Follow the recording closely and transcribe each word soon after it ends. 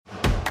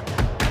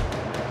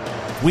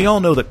We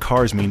all know that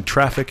cars mean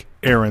traffic,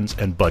 errands,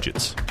 and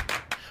budgets.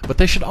 But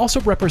they should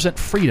also represent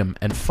freedom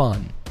and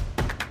fun.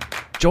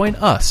 Join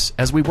us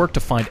as we work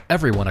to find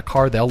everyone a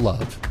car they'll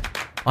love.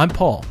 I'm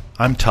Paul.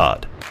 I'm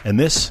Todd, and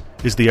this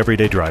is the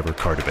Everyday Driver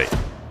Car Debate.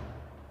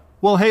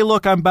 Well, hey,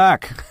 look, I'm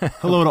back.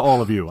 Hello to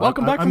all of you.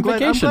 Welcome back from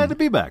vacation. I'm glad to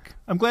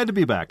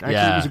be back.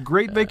 Actually, it was a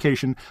great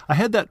vacation. I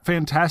had that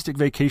fantastic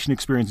vacation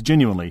experience,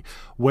 genuinely,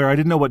 where I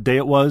didn't know what day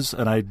it was,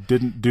 and I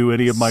didn't do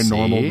any of my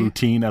normal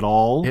routine at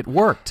all. It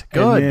worked.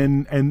 Good.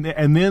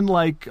 And then,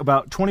 like,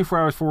 about 24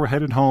 hours before we're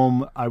headed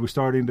home, I was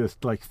starting to,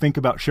 like, think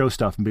about show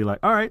stuff and be like,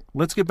 all right,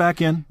 let's get back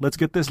in. Let's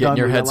get this done.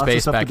 Get your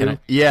headspace back in it.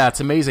 Yeah,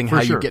 it's amazing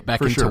how you get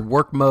back into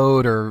work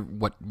mode, or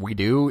what we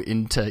do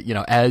into,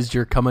 as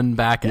you're coming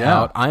back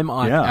out. I'm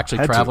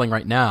actually traveling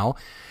right now,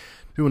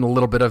 doing a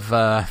little bit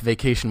of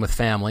vacation with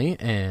family,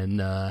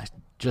 and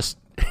just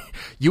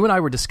you and I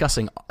were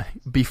discussing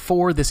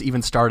before this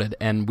even started,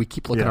 and we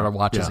keep looking at our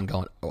watches and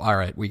going, oh, all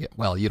right, you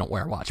don't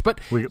wear a watch, but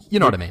you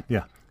know what I mean.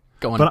 Yeah.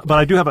 But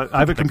I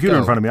have a computer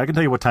in front of me. I can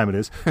tell you what time it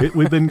is.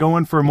 We've been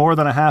going for more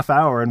than a half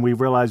hour, and we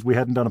realized we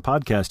hadn't done a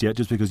podcast yet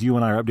just because you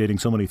and I are updating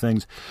so many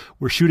things.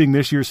 We're shooting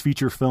this year's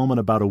feature film in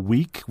about a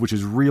week, which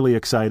is really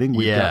exciting.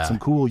 We've got some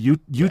cool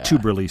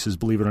YouTube releases,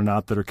 believe it or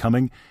not, that are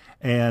coming.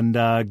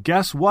 And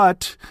guess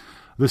what?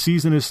 The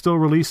season is still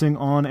releasing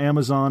on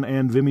Amazon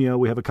and Vimeo.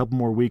 We have a couple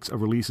more weeks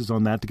of releases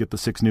on that to get the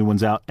 6 new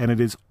ones out. And it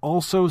is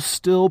also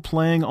still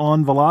playing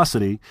on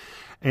Velocity.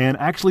 And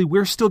actually,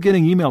 we're still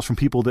getting emails from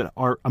people that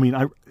are,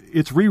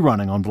 it's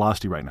rerunning on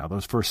Velocity right now,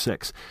 those first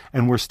 6.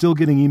 And we're still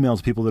getting emails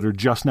of people that are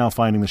just now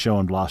finding the show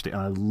on Velocity.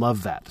 And I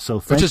love that. So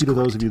thank you to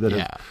those of you that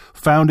have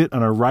found it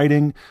and are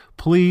writing.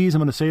 Please, I'm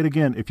going to say it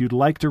again, if you'd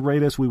like to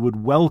rate us, we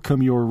would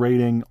welcome your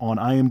rating on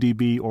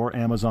IMDb or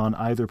Amazon,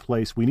 either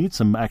place. We need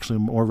some actually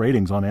more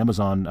ratings on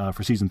Amazon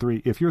for Season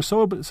 3. If you're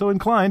so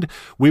inclined,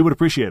 we would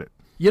appreciate it.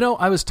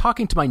 I was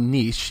talking to my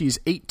niece. She's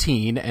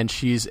 18, and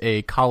she's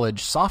a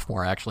college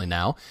sophomore actually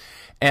now.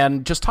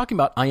 And just talking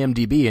about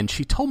IMDb, and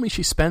she told me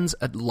she spends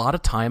a lot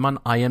of time on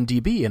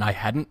IMDb, and I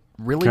hadn't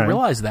really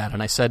realized that.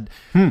 And I said,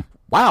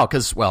 wow,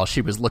 because,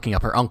 she was looking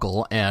up her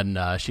uncle, and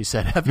she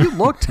said, have you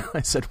looked? I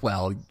said,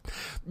 well,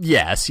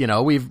 yes,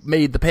 we've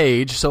made the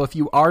page, so if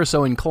you are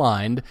so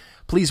inclined,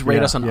 please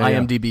rate us on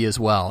IMDb as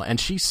well. And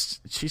she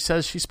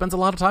says she spends a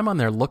lot of time on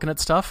there looking at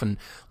stuff and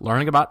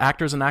learning about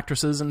actors and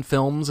actresses and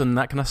films and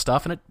that kind of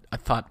stuff. And I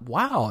thought,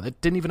 wow, it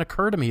didn't even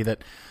occur to me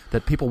that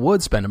people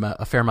would spend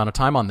a fair amount of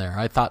time on there.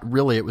 I thought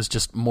really it was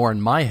just more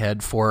in my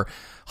head for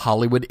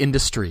Hollywood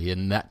industry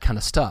and that kind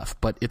of stuff.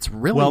 But it's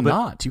really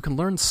not. You can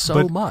learn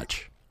so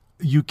much.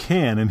 You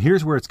can, and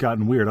here's where it's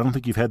gotten weird. I don't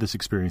think you've had this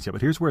experience yet,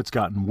 but here's where it's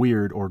gotten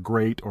weird or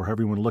great or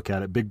however you want to look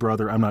at it. Big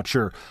Brother, I'm not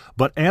sure.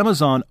 But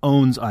Amazon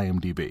owns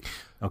IMDb,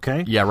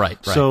 okay? Yeah,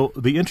 right. So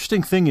the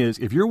interesting thing is,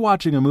 if you're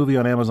watching a movie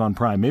on Amazon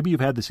Prime, maybe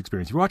you've had this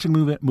experience. You're watching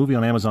a movie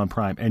on Amazon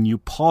Prime, and you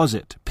pause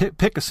it.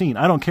 Pick a scene.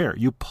 I don't care.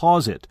 You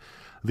pause it.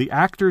 The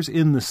actors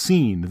in the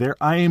scene, their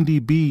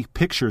IMDb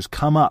pictures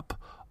come up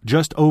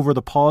just over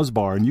the pause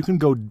bar, and you can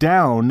go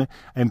down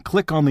and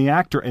click on the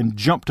actor and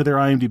jump to their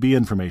IMDb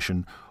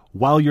information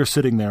while you're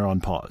sitting there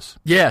on pause.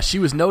 Yeah, she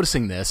was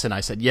noticing this, and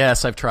I said,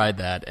 yes, I've tried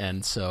that,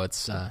 and so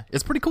it's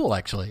pretty cool,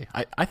 actually.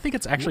 I think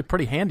it's actually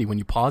pretty handy when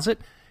you pause it,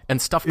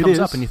 and stuff comes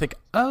up, and you think,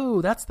 oh,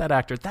 that's that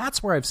actor.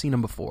 That's where I've seen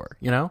him before,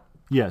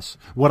 Yes.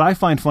 What I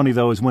find funny,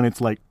 though, is when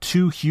it's like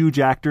 2 huge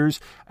actors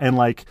and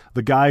like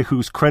the guy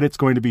whose credit's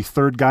going to be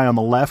third guy on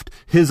the left,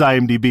 his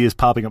IMDb is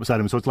popping up beside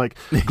him. So it's like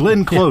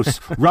Glenn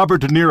Close,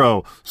 Robert De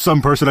Niro,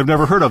 some person I've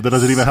never heard of that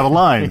doesn't even have a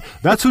line.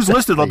 That's who's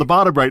listed on the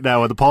bottom right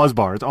now at the pause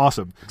bar. It's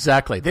awesome.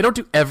 Exactly. They don't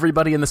do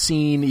everybody in the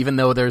scene, even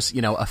though there's,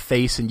 a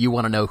face and you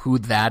want to know who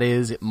that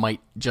is. It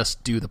might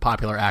just do the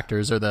popular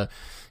actors or the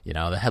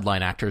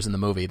headline actors in the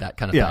movie, that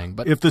kind of thing.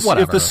 But if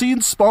the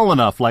scene's small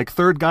enough, like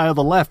third guy on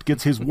the left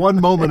gets his one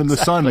moment in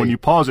the sun when you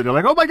pause it, you're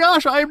like, oh my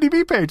gosh,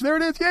 IMDb page, there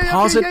it is.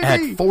 Pause it at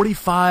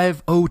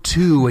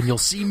 45:02 and you'll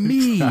see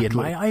me and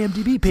my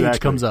IMDb page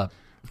comes up.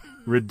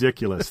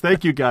 Ridiculous.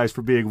 Thank you guys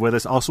for being with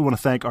us. Also want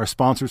to thank our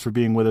sponsors for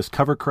being with us: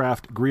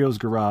 Covercraft, Griot's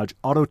Garage,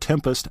 Auto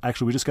Tempest.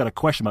 Actually, we just got a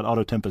question about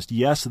Auto Tempest.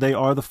 Yes, they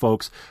are the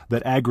folks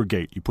that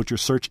aggregate. You put your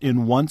search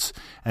in once,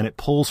 and it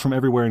pulls from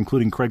everywhere,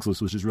 including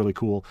Craigslist, which is really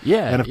cool.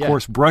 Yeah. And of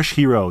course, Brush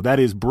Hero. That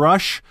is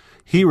Brush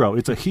Hero.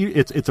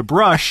 It's a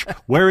brush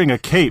wearing a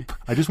cape.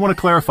 I just want to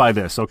clarify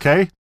this,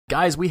 okay?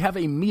 Guys, we have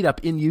a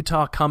meetup in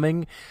Utah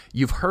coming.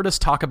 You've heard us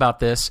talk about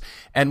this,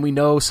 and we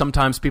know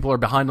sometimes people are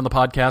behind on the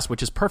podcast,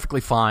 which is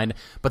perfectly fine,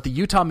 but the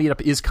Utah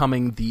meetup is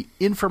coming. The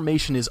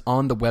information is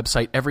on the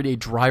website,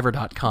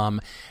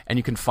 everydaydriver.com, and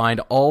you can find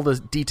all the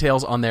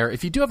details on there.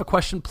 If you do have a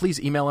question, please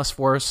email us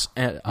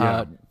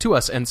to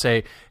us and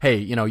say, hey,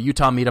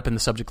 Utah meetup in the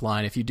subject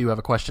line if you do have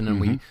a question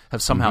and we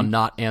have somehow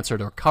not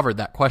answered or covered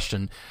that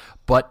question.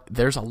 But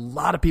there's a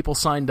lot of people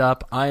signed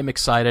up. I'm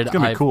excited. It's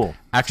going to be cool.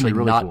 Actually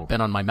not been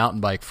on my mountain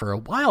bike for a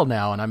while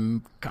now, and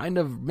I'm kind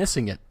of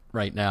missing it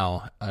right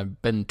now.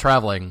 I've been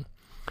traveling.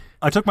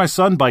 I took my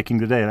son biking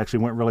today. It actually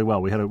went really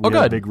well. We had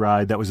a big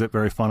ride. That was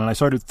very fun. And I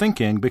started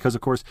thinking, because,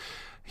 of course,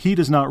 he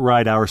does not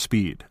ride our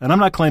speed. And I'm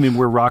not claiming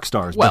we're rock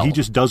stars, but he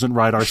just doesn't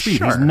ride our speed.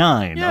 Sure. He's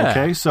 9, Yeah.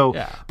 okay? So,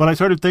 Yeah. but I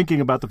started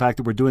thinking about the fact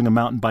that we're doing a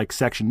mountain bike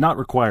section, not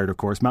required, of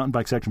course, mountain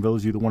bike section for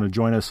those of you that want to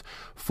join us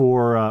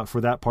for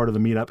that part of the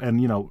meetup.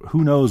 And,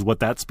 who knows what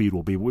that speed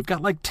will be. We've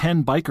got like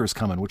 10 bikers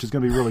coming, which is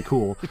going to be really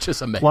cool. Which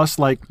is amazing. Plus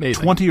like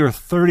Amazing. 20 or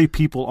 30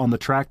 people on the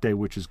track day,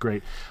 which is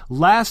great.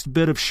 Last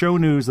bit of show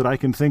news that I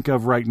can think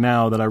of right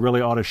now that I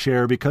really ought to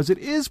share because it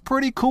is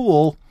pretty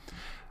cool.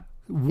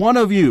 One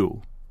of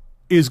you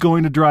is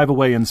going to drive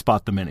away and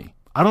spot the Mini.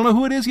 I don't know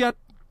who it is yet,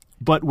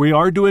 but we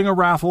are doing a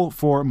raffle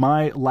for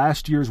my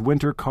last year's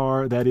winter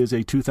car. That is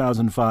a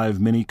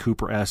 2005 Mini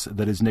Cooper S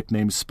that is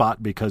nicknamed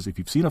Spot because if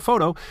you've seen a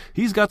photo,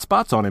 he's got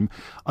spots on him.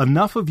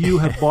 Enough of you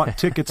have bought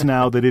tickets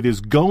now that it is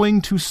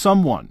going to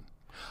someone,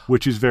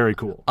 which is very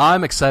cool.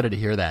 I'm excited to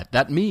hear that.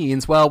 That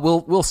means, well,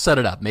 we'll set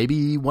it up.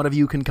 Maybe one of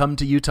you can come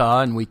to Utah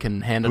and we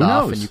can hand it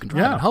off and you can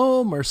drive it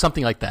home or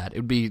something like that.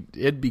 It'd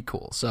be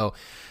cool. So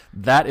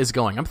that is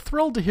going. I'm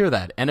thrilled to hear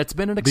that. And it's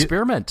been an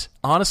experiment.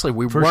 Honestly,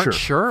 we weren't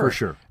sure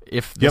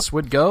if this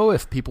would go,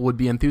 if people would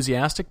be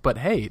enthusiastic. But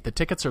hey, the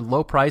tickets are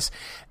low price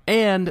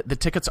and the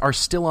tickets are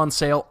still on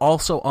sale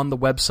also on the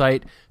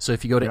website. So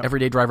if you go to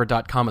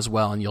everydaydriver.com as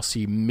well and you'll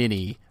see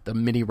the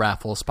Mini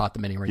raffle, spot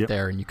the Mini right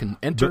there, and you can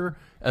enter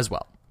as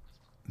well.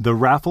 The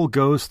raffle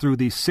goes through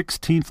the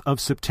 16th of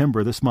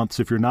September this month.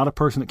 So if you're not a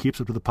person that keeps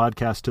up to the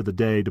podcast to the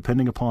day,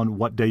 depending upon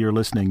what day you're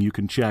listening, you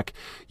can check.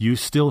 You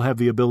still have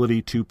the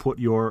ability to put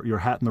your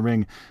hat in the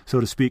ring, so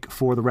to speak,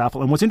 for the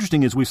raffle. And what's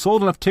interesting is we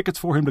sold enough tickets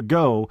for him to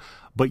go,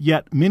 but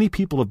yet many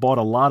people have bought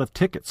a lot of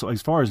tickets. So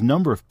as far as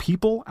number of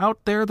people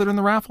out there that are in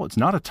the raffle, it's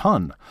not a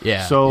ton.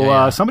 Yeah.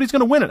 So somebody's going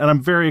to win it, and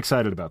I'm very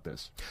excited about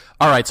this.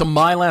 All right, so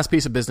my last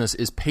piece of business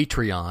is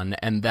Patreon,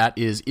 and that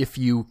is if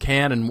you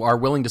can and are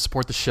willing to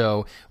support the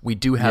show, we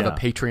do have a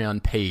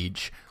Patreon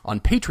page on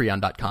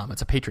patreon.com.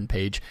 It's a patron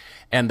page,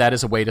 and that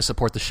is a way to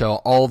support the show.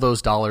 All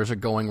those dollars are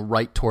going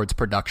right towards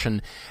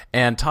production,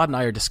 and Todd and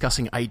I are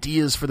discussing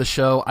ideas for the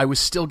show. I was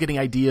still getting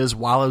ideas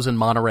while I was in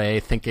Monterey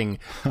thinking,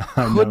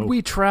 could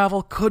we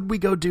travel? Could we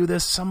go do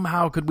this?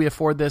 Somehow could we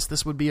afford this?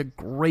 This would be a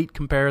great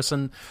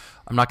comparison.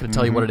 I'm not going to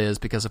tell you what it is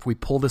because if we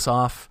pull this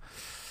off,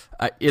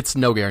 it's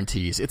no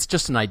guarantees. It's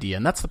just an idea,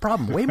 and that's the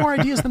problem. Way more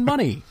ideas than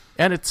money,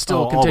 and it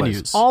still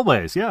continues.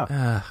 Always,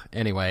 yeah.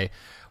 Anyway,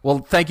 well,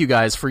 thank you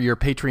guys for your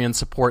Patreon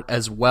support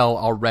as well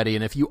already.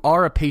 And if you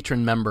are a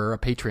Patreon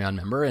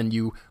member, and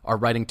you are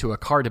writing to a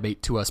car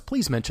debate to us,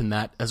 please mention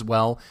that as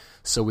well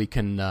so we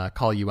can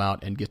call you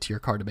out and get to your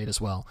car debate as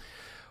well.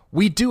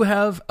 We do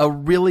have a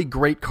really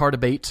great car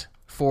debate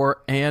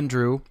for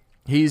Andrew.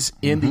 He's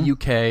in the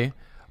UK.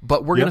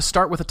 But we're going to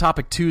start with a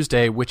topic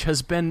Tuesday, which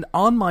has been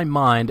on my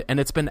mind, and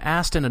it's been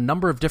asked in a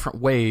number of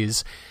different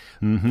ways.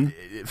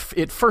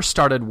 It first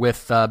started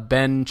with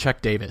Ben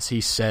Chuck Davis. He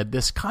said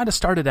this kind of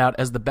started out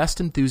as the best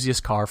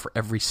enthusiast car for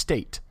every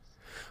state.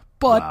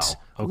 But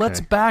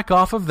let's back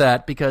off of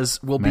that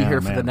because we'll be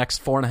here for the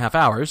next 4.5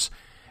 hours.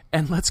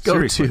 And let's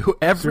go to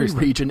every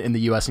region in the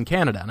U.S. and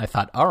Canada. And I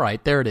thought, all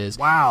right, there it is.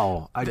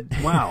 Wow. All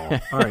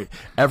right.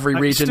 Every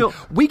region.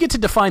 We get to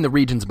define the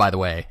regions, by the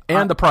way,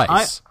 and the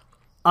price.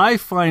 I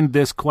find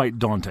this quite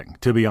daunting,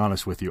 to be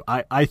honest with you.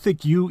 I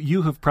think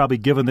you have probably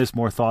given this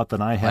more thought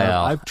than I have.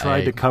 Well, I've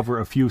tried to cover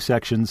a few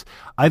sections.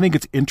 I think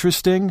it's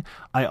interesting.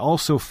 I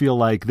also feel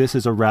like this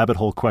is a rabbit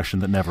hole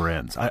question that never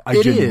ends. I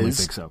genuinely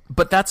think so.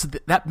 But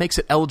that makes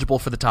it eligible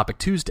for the topic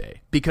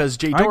Tuesday because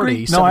Jay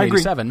Doherty,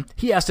 787,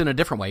 he asked in a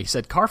different way. He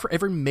said, car for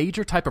every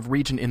major type of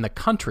region in the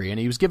country. And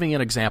he was giving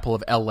an example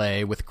of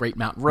L.A. with great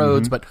mountain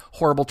roads, but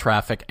horrible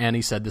traffic. And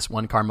he said this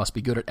one car must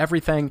be good at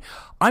everything.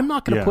 I'm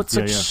not going to put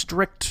such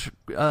strict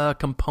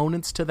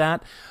components to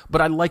that,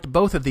 but I liked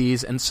both of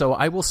these, and so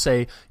I will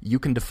say you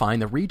can define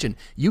the region.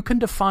 You can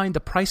define the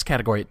price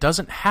category. It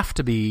doesn't have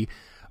to be,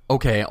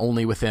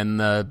 only within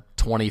the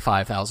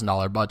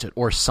 $25,000 budget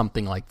or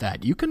something like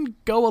that. You can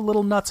go a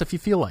little nuts if you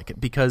feel like it,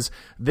 because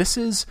this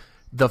is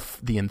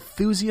the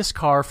enthusiast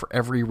car for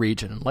every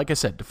region. And like I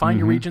said, define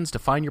your regions,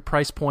 define your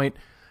price point,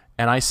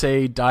 and I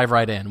say dive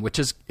right in,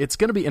 it's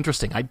going to be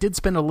interesting. I did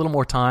spend a little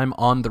more time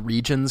on the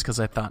regions because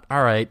I thought,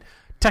 all right,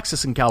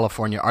 Texas and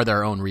California are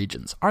their own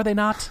regions. Are they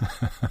not?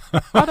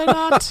 Are they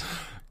not?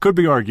 Could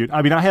be argued.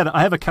 I mean, I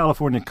have a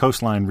California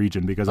coastline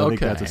region because I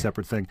think that's a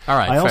separate thing. All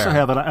right, I also fair.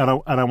 have, and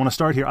I want to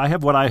start here, I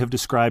have what I have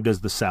described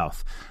as the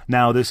South.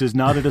 Now, this is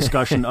not a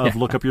discussion of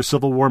look up your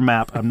Civil War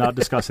map. I'm not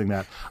discussing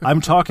that.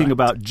 I'm talking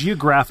about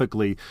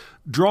geographically,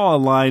 draw a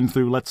line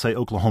through, let's say,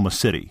 Oklahoma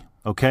City,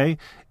 okay?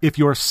 If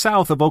you're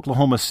south of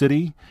Oklahoma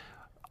City,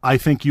 I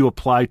think you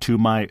apply to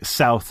my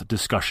South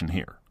discussion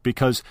here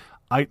because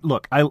I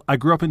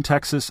grew up in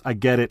Texas. I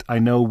get it. I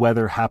know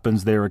weather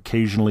happens there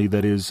occasionally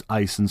that is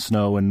ice and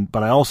snow,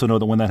 but I also know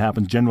that when that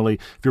happens, generally,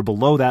 if you're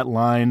below that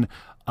line,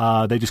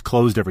 they just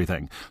closed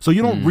everything. So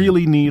you don't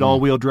really need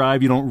all-wheel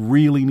drive. You don't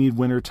really need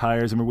winter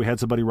tires. I remember we had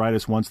somebody write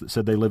us once that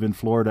said they live in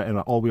Florida and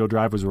all-wheel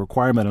drive was a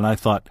requirement, and I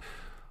thought,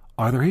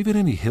 are there even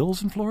any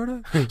hills in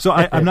Florida? So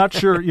I'm not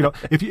sure.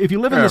 If you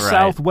live in the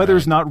South,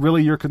 weather's not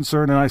really your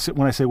concern. And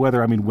when I say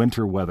weather, I mean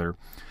winter weather.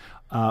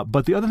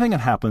 But the other thing that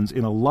happens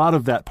in a lot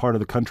of that part of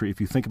the country, if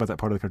you think about that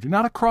part of the country,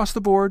 not across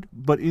the board,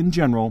 but in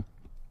general,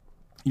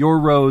 your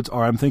roads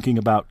are, I'm thinking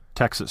about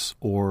Texas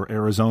or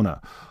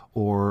Arizona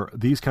or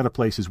these kind of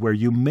places where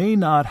you may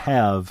not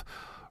have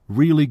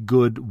really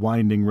good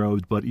winding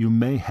roads, but you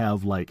may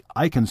have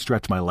I can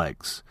stretch my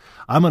legs.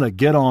 I'm going to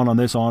get on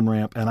this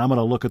on-ramp and I'm going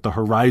to look at the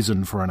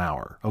horizon for an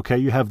hour. Okay,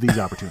 you have these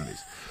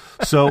opportunities.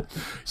 So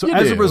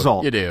as a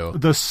result,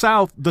 the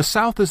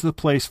South is the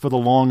place for the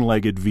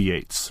long-legged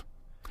V8s.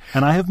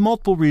 And I have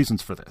multiple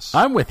reasons for this.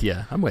 I'm with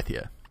you.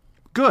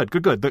 Good.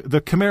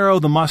 The Camaro,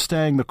 the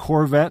Mustang, the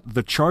Corvette,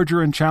 the Charger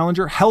and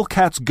Challenger,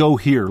 Hellcats go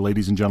here,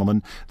 ladies and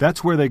gentlemen.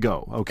 That's where they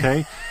go,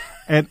 okay?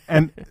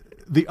 and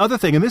the other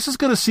thing, and this is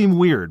going to seem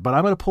weird, but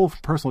I'm going to pull from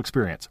personal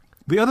experience.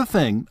 The other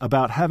thing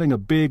about having a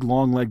big,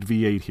 long-legged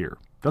V8 here,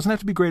 doesn't have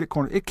to be great at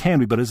corners. It can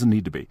be, but it doesn't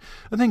need to be.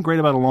 The thing great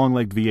about a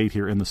long-legged V8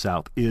 here in the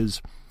South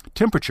is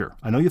temperature.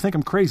 I know you think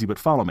I'm crazy, but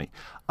follow me.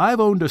 I've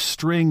owned a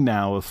string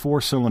now of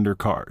 4-cylinder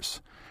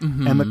cars.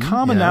 Mm-hmm, and the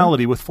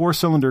commonality with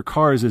 4-cylinder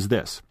cars is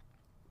this.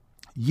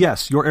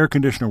 Yes, your air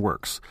conditioner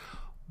works.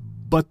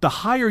 But the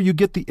higher you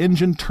get the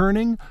engine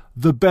turning,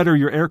 the better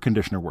your air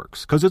conditioner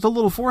works. Because it's a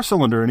little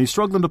 4-cylinder, and he's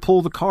struggling to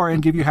pull the car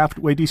and give you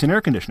halfway decent air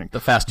conditioning.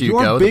 The faster you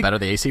go, the better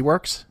the AC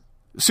works?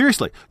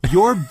 Seriously,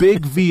 your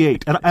big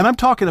V8, and I'm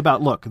talking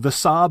about, look, the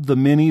Saab, the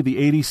Mini, the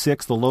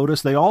 86, the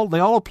Lotus, they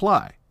all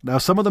apply. Now,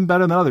 some of them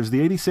better than others.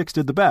 The 86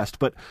 did the best,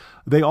 but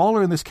they all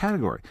are in this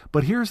category.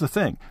 But here's the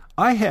thing.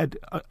 I had,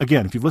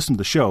 again, if you've listened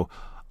to the show,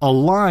 a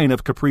line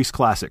of Caprice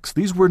Classics.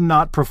 These were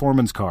not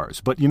performance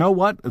cars. But you know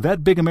what?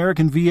 That big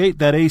American V8,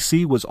 that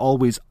AC was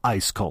always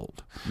ice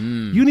cold.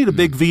 You need a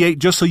big V8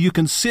 just so you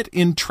can sit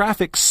in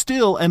traffic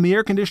still and the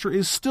air conditioner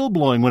is still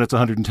blowing when it's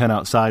 110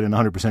 outside and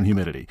 100%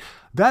 humidity.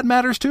 That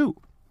matters too.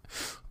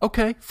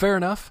 Okay, fair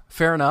enough.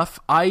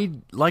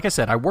 Like I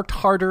said, I worked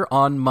harder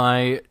on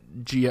my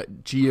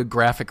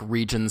geographic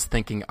regions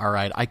thinking, all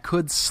right, I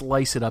could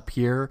slice it up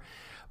here,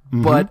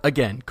 but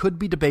again, could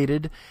be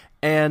debated.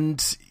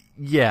 And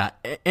yeah,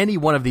 any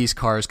one of these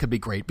cars could be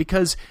great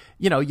because,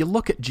 you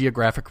look at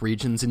geographic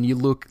regions and you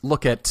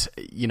look at,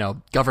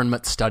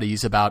 government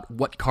studies about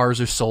what cars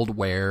are sold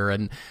where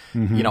and,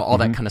 all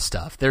that kind of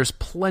stuff. There's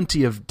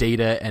plenty of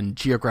data and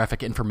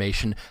geographic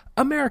information.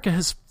 America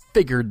has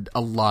figured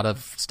a lot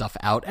of stuff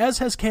out, as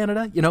has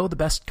Canada, the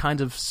best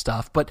kinds of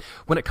stuff. But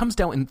when it comes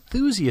down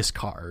enthusiast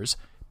cars,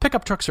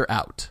 pickup trucks are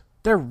out.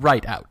 They're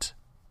right out.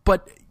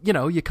 But,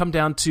 you come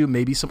down to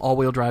maybe some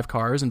all-wheel drive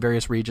cars in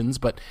various regions,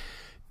 but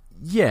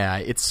yeah,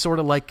 it's sort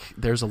of like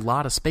there's a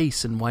lot of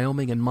space in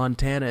Wyoming and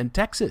Montana and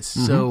Texas.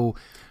 So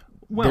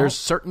there's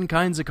certain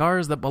kinds of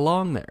cars that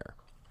belong there.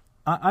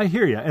 I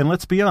hear you. And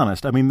let's be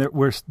honest. I mean,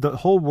 the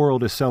whole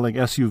world is selling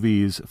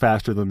SUVs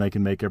faster than they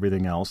can make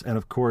everything else. And,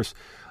 of course,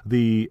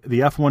 the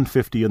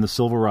F-150 and the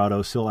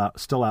Silverado still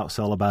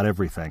outsell about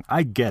everything.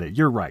 I get it.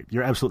 You're right.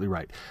 You're absolutely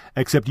right.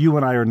 Except you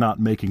and I are not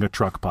making a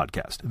truck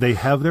podcast. They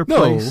have their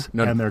place,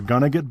 and they're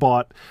going to get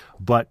bought.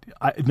 But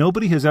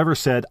nobody has ever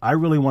said, I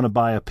really want to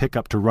buy a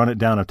pickup to run it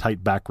down a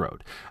tight back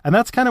road. And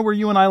that's kind of where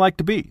you and I like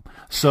to be.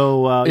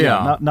 So,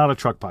 not a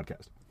truck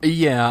podcast.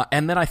 Yeah,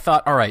 and then I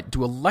thought, all right,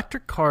 do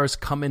electric cars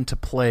come into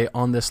play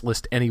on this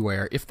list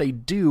anywhere? If they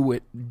do,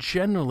 it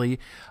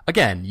generally,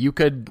 again, you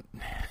could,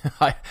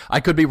 I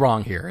could be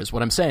wrong here, is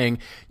what I'm saying.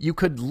 You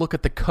could look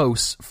at the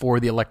coasts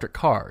for the electric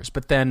cars,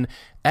 but then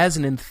as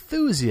an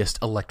enthusiast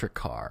electric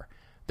car,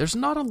 there's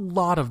not a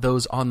lot of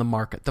those on the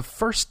market. The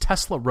first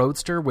Tesla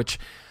Roadster, which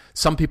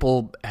some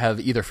people have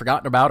either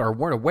forgotten about or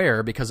weren't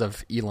aware because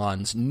of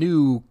Elon's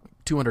new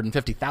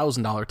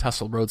 $250,000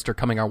 Tesla Roadster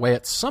coming our way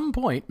at some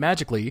point,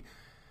 magically,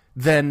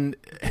 then,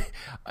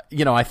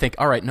 I think,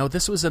 all right, no,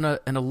 this was an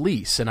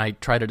Elise, and I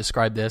try to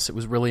describe this. It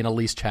was really an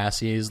Elise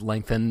chassis,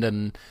 lengthened,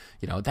 and,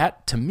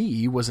 that, to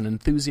me, was an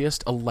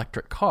enthusiast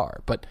electric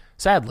car. But,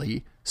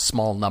 sadly,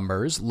 small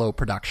numbers, low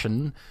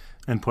production.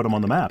 And put them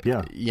on the map,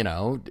 yeah.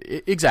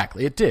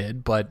 Exactly, it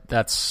did, but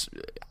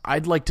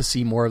I'd like to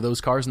see more of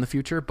those cars in the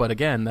future, but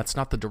again, that's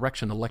not the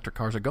direction electric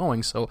cars are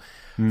going. So,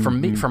 for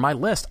my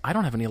list, I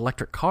don't have any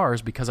electric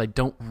cars because I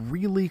don't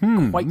really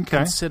quite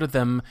consider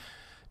them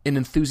an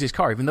enthusiast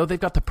car, even though they've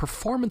got the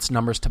performance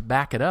numbers to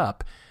back it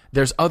up.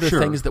 There's other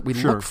things that we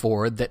look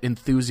for that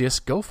enthusiasts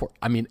go for.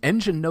 I mean,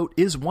 engine note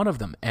is one of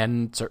them,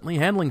 and certainly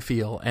handling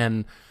feel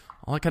and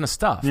all that kind of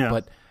stuff. Yeah.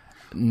 But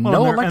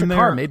no electric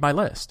car made my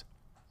list.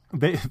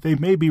 They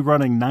may be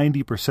running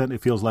 90%,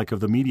 it feels like, of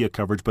the media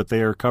coverage, but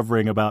they are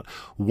covering about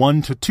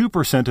 1 to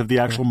 2% of the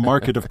actual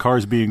market of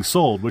cars being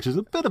sold, which is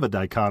a bit of a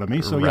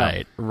dichotomy. So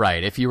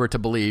Right. If you were to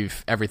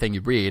believe everything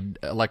you read,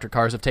 electric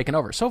cars have taken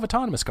over. So have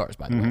autonomous cars,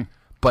 by the way.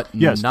 But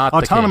yes, not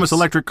autonomous the case.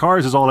 Electric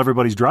cars is all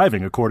everybody's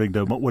driving, according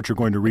to what you're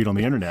going to read on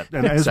the internet.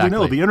 And exactly. As we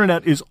know, the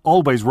internet is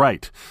always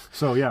right.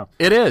 So yeah,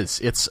 it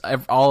is. It's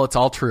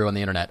all true on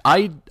the internet.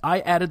 I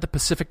added the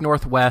Pacific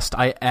Northwest.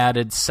 I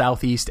added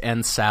Southeast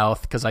and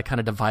South because I kind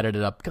of divided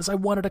it up because I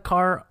wanted a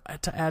car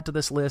to add to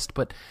this list.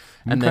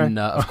 Then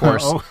of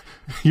course,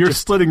 you're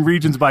splitting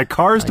regions by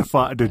cars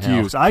to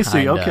use. I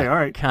see. Okay, all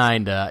right.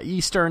 Kinda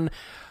Eastern.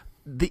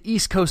 the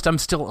East Coast I'm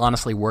still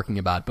honestly working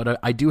about, but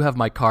I do have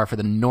my car for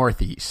the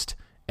Northeast,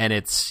 and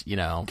it's, the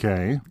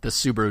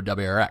Subaru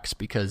WRX,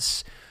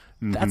 because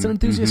that's an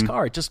enthusiast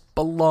car. It just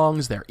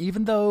belongs there,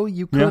 even though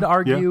you could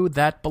argue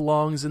that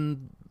belongs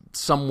in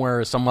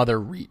some other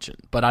region.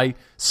 But I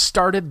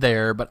started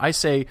there, but I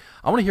say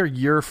I want to hear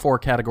your 4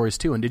 categories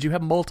too. And did you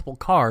have multiple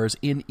cars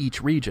in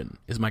each region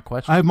is my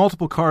question. I have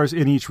multiple cars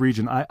in each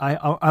region. I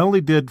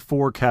only did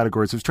 4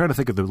 categories. I was trying to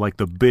think of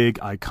the big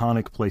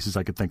iconic places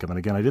I could think of. And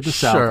again, I did the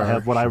South. I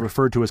have what I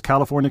referred to as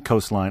California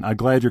coastline. I'm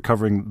glad you're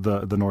covering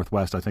the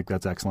Northwest. I think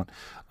that's excellent.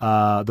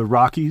 The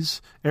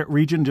Rockies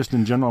region, just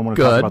in general, I want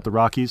to talk about the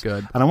Rockies.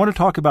 Good. And I want to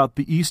talk about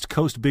the East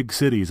Coast big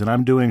cities. And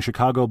I'm doing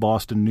Chicago,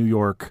 Boston, New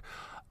York.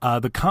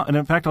 And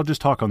in fact, I'll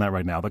just talk on that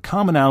right now. The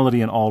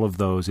commonality in all of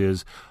those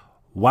is,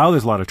 wow,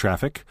 there's a lot of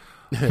traffic.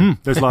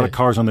 There's a lot of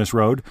cars on this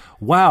road.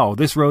 Wow,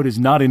 this road is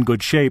not in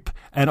good shape.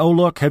 And oh,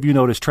 look, have you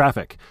noticed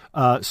traffic?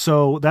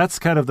 So that's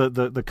kind of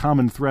the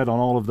common thread on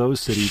all of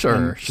those cities.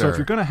 Sure. So if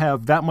you're going to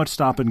have that much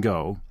stop and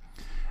go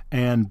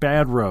and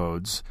bad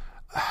roads,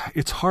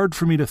 it's hard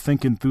for me to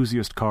think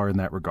enthusiast car in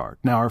that regard.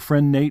 Now, our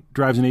friend Nate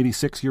drives an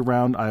 86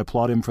 year-round. I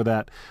applaud him for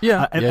that.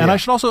 And I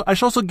should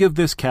also give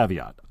this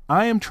caveat.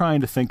 I am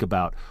trying to think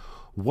about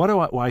what do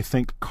I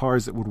think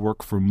cars that would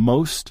work for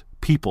most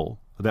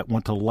people that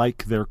want to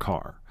like their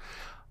car.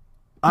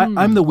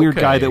 I'm the weird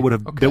guy that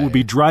would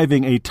be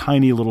driving a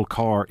tiny little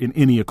car in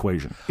any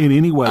equation, in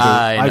any weather.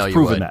 I've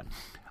proven that.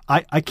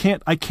 I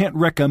can't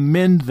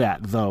recommend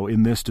that, though,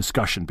 in this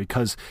discussion,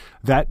 because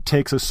that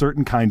takes a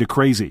certain kind of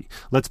crazy.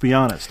 Let's be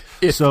honest.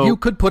 If you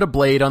could put a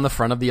blade on the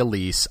front of the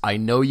Elise, I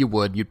know you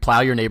would. You'd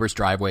plow your neighbor's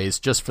driveways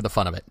just for the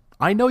fun of it.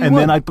 I know you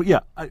would. And then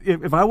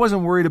if I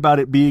wasn't worried about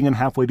it being in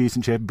halfway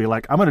decent shape, I'd be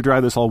like, I'm going to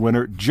drive this all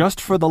winter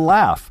just for the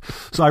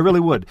laugh. So I really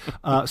would.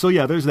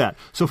 There's that.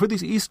 So for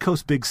these East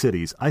Coast big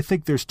cities, I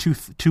think there's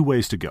two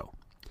ways to go.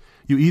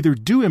 You either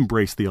do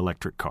embrace the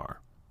electric car.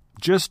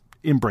 Just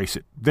embrace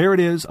it. There it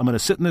is. I'm going to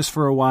sit in this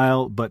for a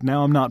while, but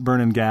now I'm not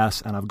burning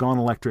gas, and I've gone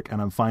electric,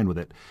 and I'm fine with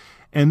it.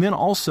 And then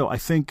also, I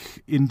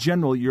think, in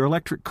general, your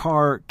electric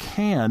car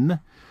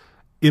can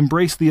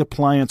embrace the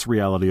appliance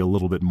reality a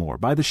little bit more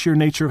by the sheer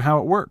nature of how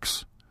it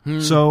works.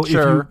 So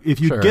if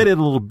you get it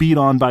a little beat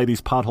on by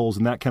these potholes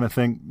and that kind of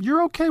thing,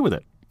 you're okay with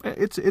it.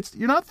 It's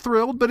you're not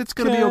thrilled, but it's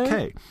going to be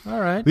okay. All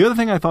right. The other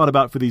thing I thought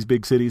about for these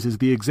big cities is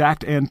the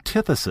exact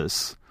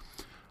antithesis,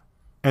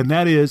 and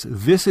that is,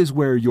 this is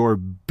where your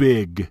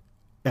big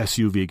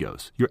SUV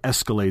goes, your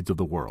Escalades of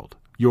the world,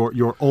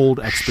 your old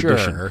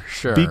Expedition.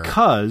 Sure.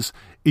 Because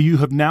you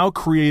have now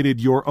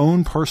created your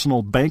own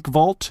personal bank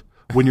vault.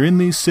 When you're in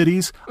these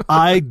cities,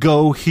 I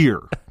go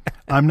here.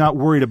 I'm not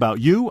worried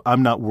about you.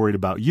 I'm not worried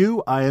about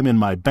you. I am in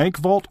my bank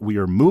vault. We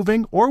are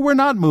moving, or we're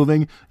not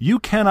moving. You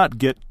cannot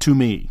get to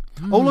me.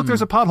 Oh, look,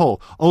 there's a pothole.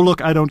 Oh,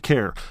 look, I don't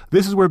care.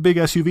 This is where big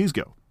SUVs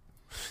go.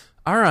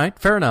 All right.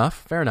 Fair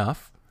enough.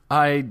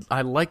 I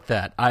like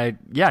that.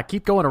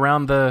 Keep going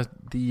around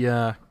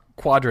the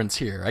quadrants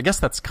here. I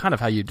guess that's kind of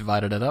how you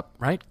divided it up,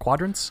 right?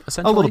 Quadrants,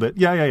 essentially? A little bit.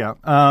 Yeah.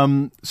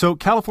 So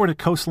California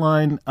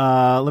coastline,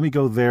 let me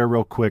go there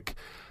real quick.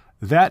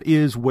 That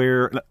is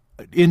where,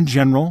 in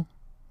general,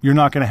 you're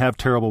not going to have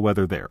terrible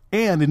weather there.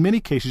 And in many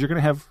cases, you're going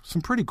to have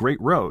some pretty great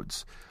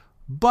roads.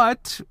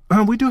 But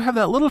we do have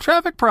that little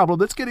traffic problem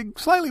that's getting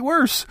slightly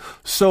worse.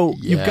 So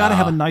you've got to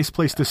have a nice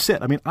place to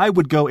sit. I mean, I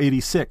would go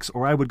 86,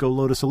 or I would go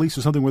Lotus Elise,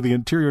 or something where the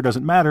interior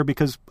doesn't matter,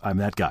 because I'm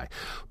that guy.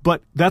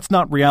 But that's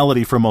not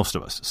reality for most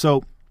of us.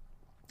 So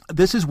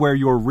this is where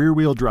your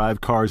rear-wheel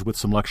drive cars with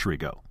some luxury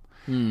go.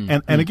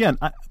 And again,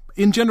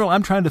 in general,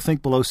 I'm trying to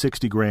think below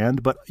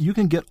 $60,000, but you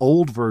can get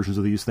old versions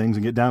of these things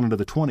and get down into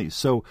the 20s.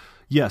 So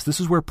yes, this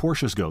is where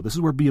Porsches go. This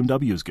is where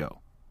BMWs go,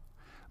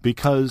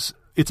 because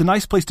it's a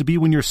nice place to be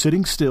when you're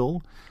sitting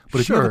still.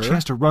 But if you have a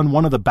chance to run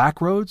one of the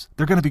back roads,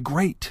 they're going to be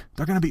great.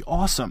 They're going to be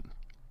awesome.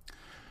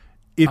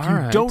 If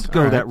you don't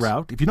go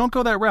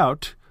that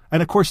route,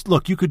 and of course,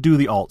 look, you could do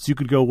the alts. You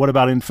could go, what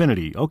about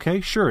Infiniti?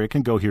 Okay, sure, it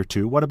can go here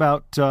too. What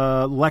about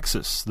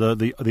Lexus,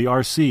 the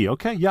RC?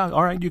 Okay, yeah,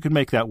 all right, you can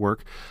make that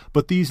work.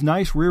 But these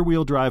nice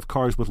rear-wheel drive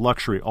cars with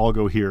luxury all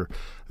go here.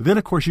 Then,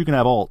 of course, you can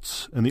have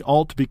alts, and the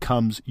alt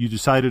becomes, you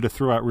decided to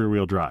throw out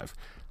rear-wheel drive.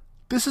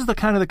 This is the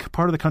kind of the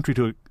part of the country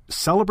to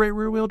celebrate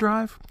rear-wheel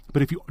drive.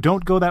 But if you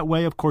don't go that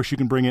way, of course, you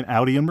can bring in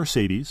Audi and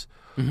Mercedes.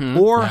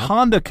 Or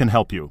Honda can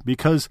help you,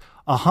 because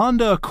a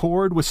Honda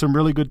Accord with some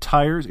really good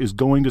tires is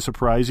going to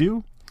surprise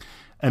you.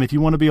 And if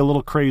you want to be a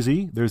little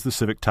crazy, there's the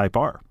Civic Type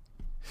R.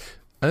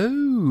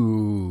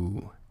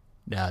 Oh,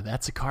 now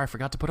that's a car I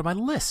forgot to put on my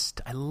list.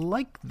 I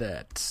like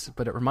that,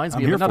 but it reminds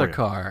me of another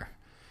car.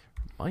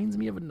 Reminds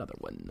me of another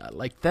one. I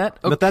like that.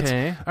 Okay, but that's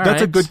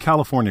a good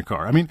California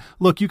car. I mean,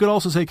 look, you could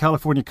also say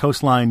California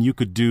coastline. You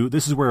could do,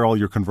 this is where all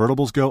your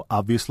convertibles go.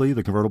 Obviously,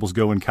 the convertibles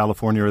go in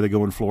California or they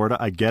go in Florida.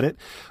 I get it.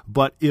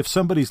 But if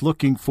somebody's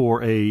looking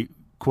for a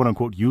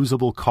quote-unquote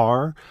usable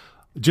car,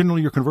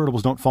 generally, your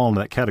convertibles don't fall into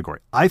that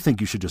category. I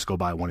think you should just go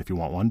buy one if you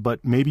want one,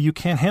 but maybe you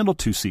can't handle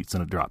 2 seats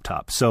in a drop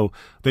top. So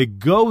they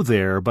go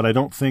there, but I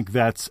don't think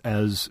that's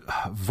as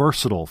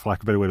versatile, for lack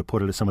of a better way to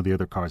put it, as some of the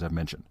other cars I've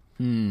mentioned.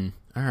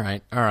 All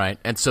right.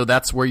 And so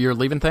that's where you're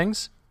leaving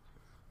things?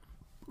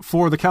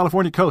 For the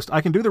California coast,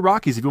 I can do the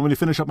Rockies if you want me to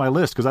finish up my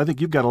list, because I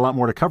think you've got a lot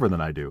more to cover than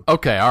I do.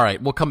 Okay, all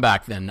right. We'll come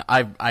back then.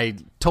 I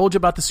told you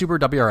about the Subaru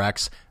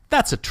WRX.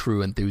 That's a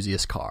true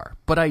enthusiast car.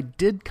 But I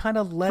did kind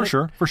of let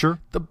for sure.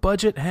 the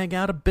budget hang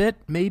out a bit,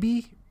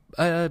 maybe,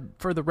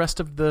 for the rest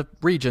of the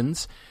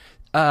regions.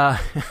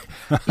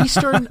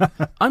 Eastern,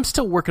 I'm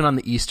still working on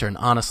the Eastern,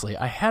 honestly.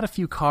 I had a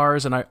few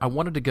cars, and I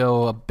wanted to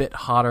go a bit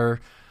hotter.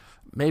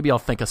 Maybe I'll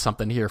think of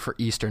something here for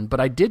Eastern.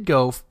 But I did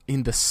go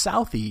in the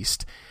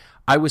Southeast.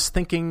 I was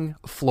thinking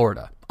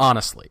Florida,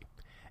 honestly.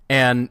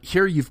 And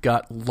here you've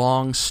got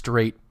long,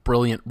 straight,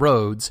 brilliant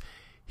roads.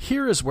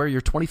 Here is where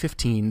your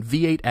 2015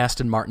 V8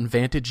 Aston Martin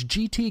Vantage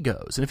GT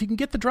goes. And if you can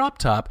get the drop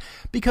top,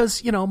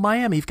 because,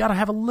 Miami, you've got to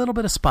have a little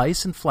bit of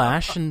spice and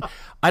flash, and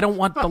I don't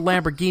want the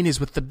Lamborghinis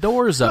with the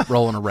doors up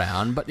rolling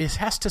around, but it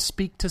has to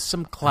speak to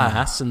some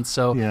class, and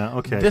so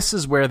This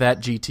is where that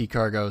GT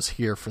car goes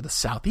here for the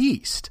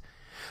Southeast.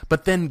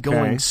 But then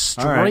going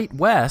straight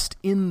west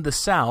in the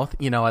South,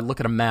 I look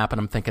at a map and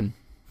I'm thinking,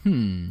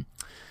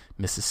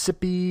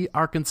 Mississippi,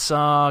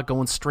 Arkansas,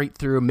 going straight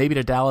through, maybe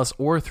to Dallas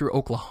or through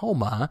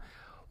Oklahoma.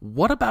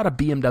 What about a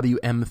BMW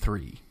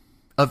M3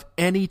 of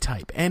any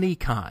type, any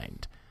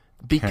kind?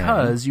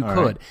 Because you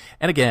could.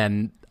 And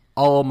again,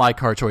 all my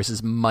car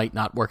choices might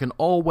not work in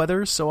all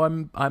weathers, so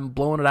I'm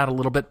blowing it out a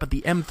little bit, but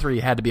the M3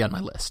 had to be on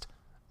my list.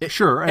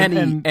 Sure. Any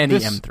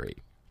M3.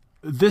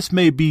 This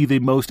may be the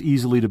most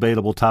easily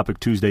debatable topic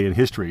Tuesday in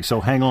history,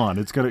 so hang on.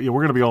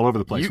 We're gonna be all over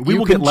the place. We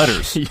will get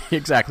letters.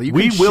 Exactly.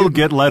 We will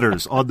get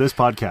letters on this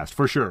podcast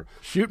for sure.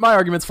 Shoot my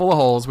arguments full of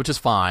holes, which is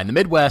fine. The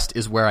Midwest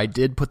is where I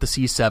did put the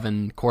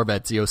C7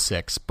 Corvette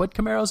Z06, but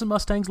Camaros and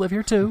Mustangs live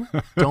here too.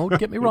 Don't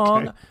get me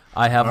wrong. Okay.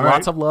 I have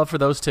lots of love for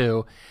those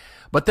too.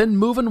 But then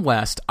moving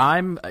west,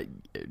 I'm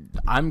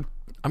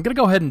gonna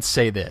go ahead and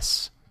say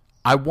this.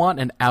 I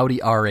want an Audi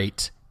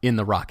R8 in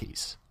the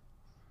Rockies.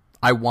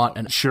 I want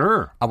an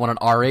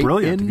R8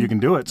 Brilliant, if you can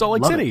do it. Salt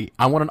Lake City.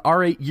 I want an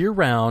R8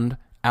 year-round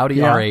Audi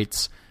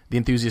R8s, the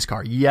enthusiast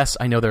car. Yes,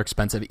 I know they're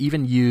expensive.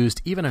 Even used,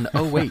 even an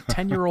 08,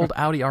 10-year-old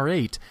Audi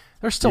R8,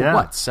 they're still,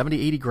 what, 70,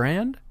 80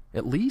 grand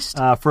at least?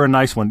 For a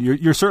nice one.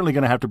 You're certainly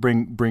going to have to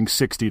bring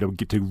 60 to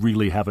get to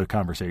really have a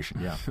conversation,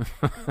 yeah.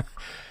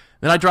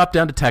 Then I drop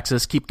down to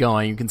Texas, keep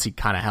going. You can see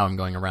kind of how I'm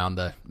going around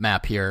the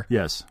map here.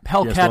 Yes.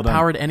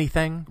 Hellcat-powered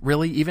anything,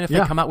 really, even if they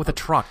come out with a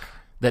truck.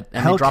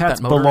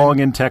 Hellcats belong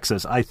in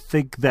Texas. I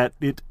think that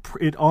it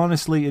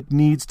honestly, it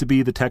needs to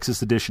be the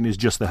Texas edition is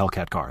just the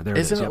Hellcat car.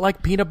 Isn't it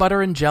like peanut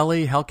butter and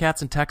jelly,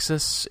 Hellcats in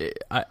Texas?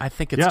 I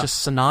think it's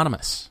just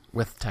synonymous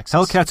with Texas.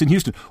 Hellcats in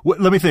Houston.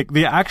 Let me think.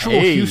 The actual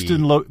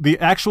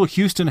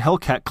Houston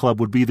Hellcat Club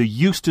would be the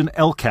Houston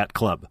Elcat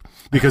Club,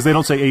 because they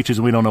don't say H's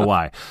and we don't know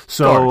why.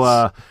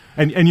 So,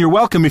 and you're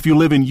welcome if you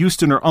live in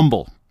Houston or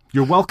Humble.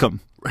 You're welcome.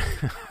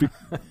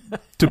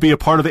 To be a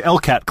part of the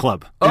Elcat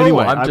Club.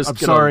 Anyway, I'm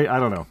sorry, I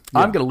don't know. Yeah.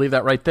 I'm going to leave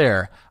that right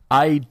there.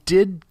 I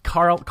did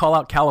call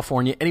out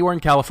California, anywhere in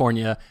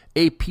California,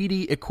 a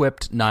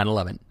PD-equipped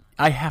 911.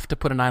 I have to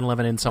put a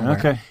 911 in somewhere.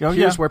 Okay.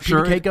 Here's where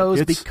PDK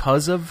goes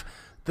because of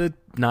the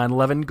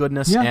 911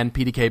 goodness and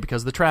PDK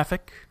because of the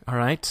traffic. All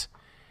right.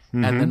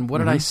 Mm-hmm, and then what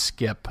did I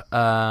skip?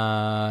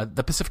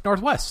 The Pacific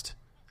Northwest.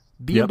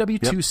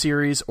 BMW 2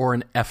 Series or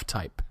an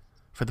F-Type.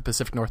 For the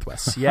Pacific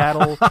Northwest.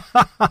 Seattle,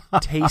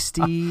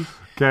 tasty.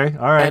 Okay,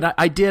 all right.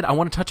 And I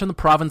want to touch on the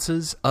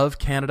provinces of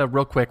Canada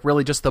real quick,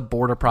 really just the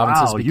border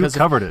provinces. Wow, you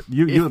covered it.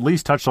 You at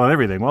least touched on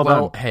everything. Well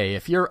done. Hey,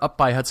 if you're up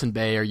by Hudson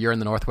Bay or you're in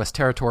the Northwest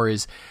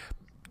Territories,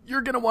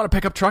 you're going to want to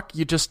pick up truck.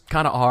 You just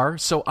kind of are.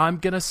 So I'm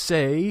going to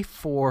say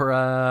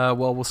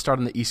we'll start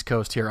on the East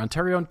Coast here.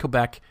 Ontario and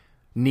Quebec,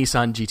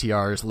 Nissan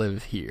GTRs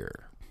live here.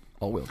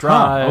 All-wheel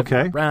drive,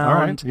 round. All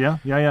right.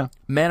 Yeah.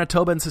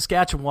 Manitoba and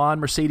Saskatchewan,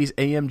 Mercedes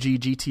AMG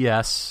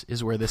GTS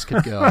is where this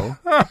could go.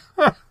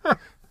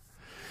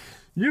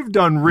 You've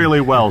done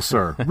really well,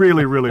 sir.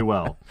 Really, really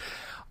well.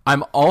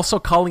 I'm also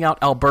calling out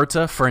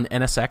Alberta for an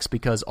NSX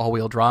because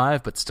all-wheel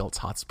drive, but still it's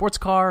a hot sports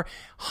car.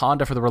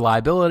 Honda for the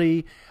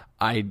reliability.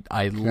 I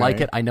like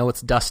it. I know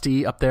it's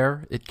dusty up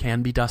there. It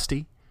can be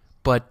dusty.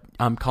 But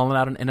I'm calling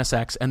out an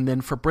NSX. And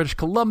then for British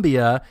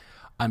Columbia,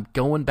 I'm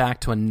going back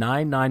to a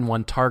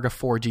 991 Targa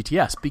 4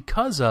 GTS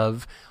because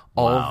of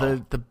all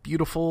the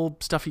beautiful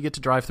stuff you get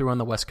to drive through on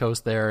the West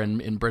Coast there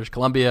in British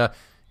Columbia.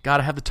 Got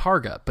to have the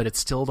Targa, but it's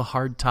still the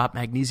hard top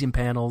magnesium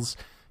panels.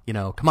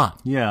 Come on.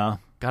 Yeah.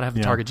 Got to have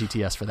the Targa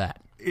GTS for that.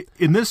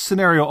 In this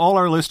scenario, all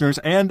our listeners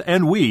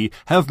and we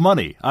have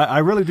money. I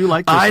really do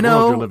like this world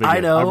you're living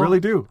in. I really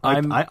do.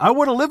 I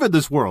want to live in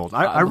this world.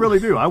 I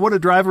really do. I want to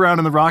drive around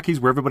in the Rockies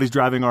where everybody's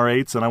driving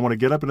R8s, and I want to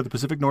get up into the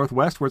Pacific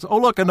Northwest where it's,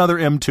 look, another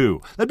M2.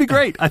 That'd be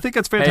great. I think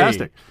that's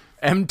fantastic.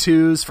 Hey,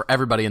 M2s for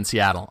everybody in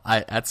Seattle.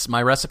 That's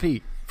my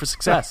recipe for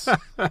success.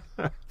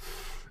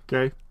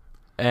 Okay.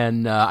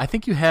 And I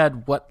think you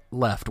had what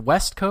left?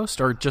 West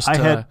Coast or just...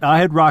 I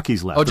had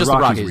Rockies left. Oh, just the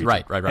Rockies.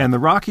 Region. Right. And the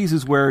Rockies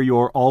is where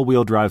your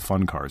all-wheel drive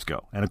fun cars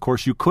go. And, of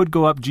course, you could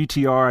go up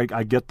GTR.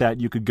 I get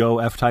that. You could go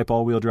F-Type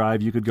all-wheel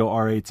drive. You could go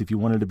R8s if you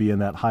wanted to be in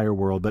that higher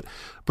world. But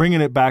bringing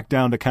it back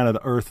down to kind of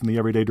the earth and the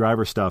everyday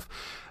driver stuff,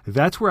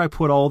 that's where I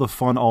put all the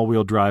fun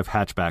all-wheel drive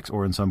hatchbacks,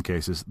 or in some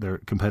cases, they're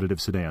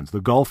competitive sedans.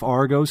 The Golf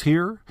R goes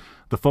here.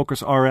 The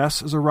Focus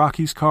RS is a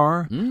Rockies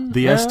car.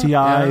 The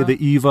STI, the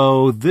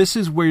Evo. This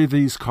is where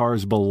these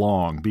cars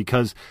belong,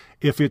 because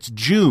if it's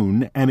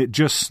June and it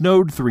just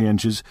snowed 3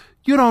 inches,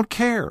 you don't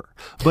care.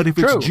 But if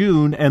it's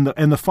June and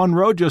the fun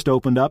road just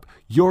opened up,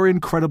 you're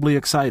incredibly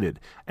excited.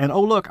 And,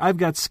 oh, look, I've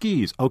got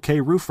skis. Okay,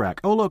 roof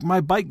rack. Oh, look,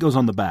 my bike goes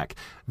on the back.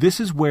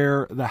 This is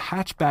where the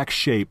hatchback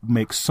shape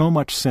makes so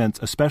much sense,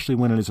 especially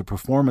when it is a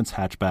performance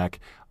hatchback.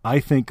 I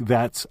think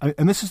that's,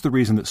 and this is the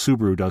reason that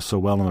Subaru does so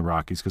well in the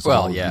Rockies, because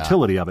of the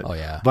utility of it. Oh,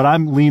 yeah. But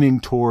I'm leaning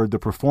toward the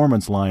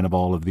performance line of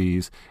all of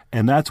these,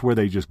 and that's where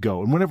they just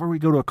go. And whenever we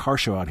go to a car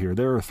show out here,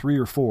 there are 3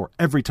 or 4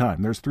 every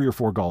time. There's 3 or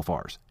 4 Golf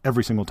Rs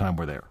every single time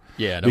we're there.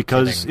 Yeah, no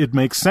because kidding. It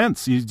makes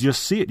sense. You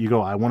just see it. You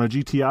go, I want a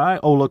GTI.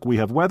 Oh, look, we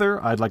have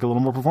weather. I'd like a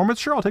little more performance.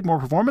 Sure, I'll take more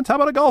performance. How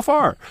about a Golf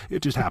R?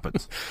 It just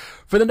happens.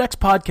 For the next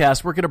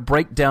podcast, we're going to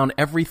break down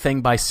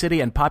everything by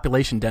city and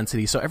population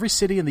density. So every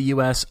city in the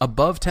U.S.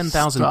 above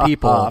 10,000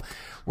 people,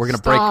 we're going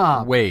to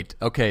break. Wait.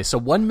 Okay, so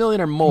 1 million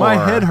or more. My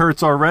head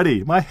hurts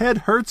already.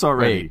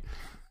 Wait.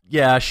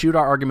 Yeah, shoot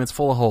our arguments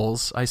full of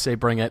holes. I say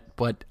bring it,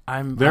 but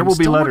There will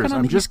be letters.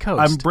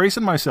 I'm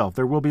bracing myself.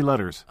 There will be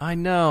letters. I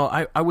know.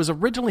 I was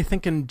originally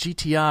thinking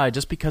GTI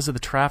just because of the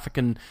traffic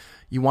and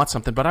you want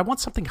something, but I want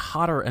something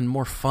hotter and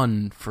more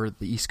fun for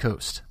the East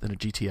Coast than a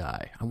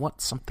GTI. I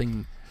want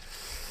something.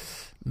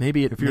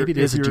 Maybe it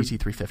is a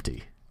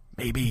GT350.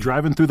 Maybe.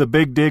 Driving through the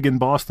Big Dig in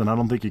Boston, I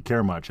don't think you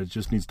care much. It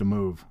just needs to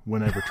move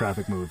whenever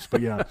traffic moves.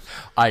 But yeah.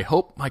 I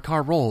hope my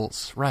car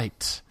rolls.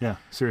 Right. Yeah,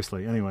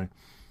 seriously. Anyway.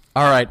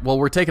 All right, well,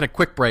 we're taking a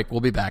quick break.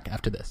 We'll be back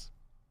after this.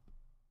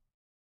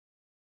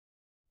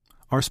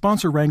 Our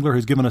sponsor, Wrangler,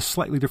 has given us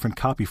slightly different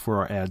copy for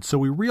our ad, so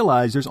we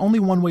realize there's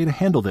only one way to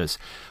handle this.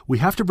 We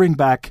have to bring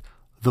back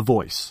the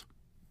voice.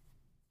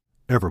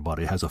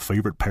 Everybody has a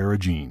favorite pair of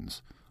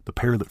jeans. The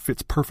pair that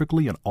fits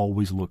perfectly and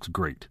always looks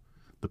great.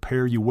 The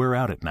pair you wear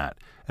out at night,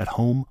 at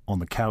home, on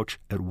the couch,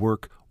 at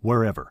work,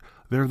 wherever.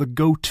 They're the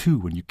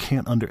go-to, and you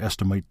can't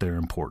underestimate their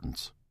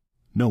importance.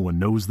 No one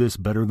knows this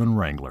better than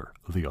Wrangler,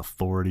 the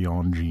authority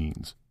on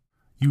jeans.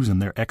 Using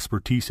their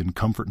expertise in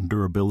comfort and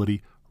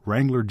durability,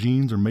 Wrangler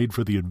jeans are made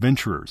for the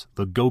adventurers,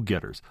 the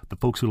go-getters, the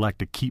folks who like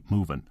to keep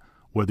moving,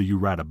 whether you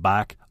ride a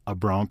bike, a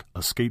bronc,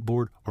 a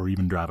skateboard, or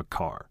even drive a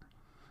car.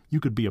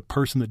 You could be a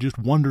person that just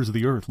wanders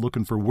the earth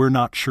looking for we're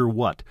not sure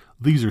what.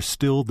 These are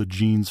still the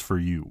jeans for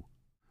you.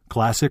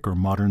 Classic or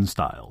modern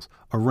styles,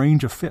 a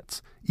range of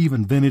fits,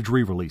 even vintage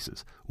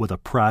re-releases, with a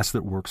price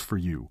that works for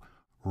you.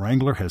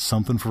 Wrangler has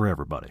something for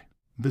everybody.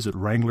 Visit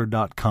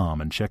Wrangler.com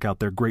and check out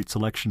their great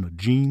selection of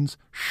jeans,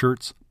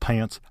 shirts,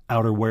 pants,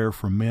 outerwear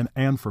for men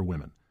and for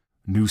women.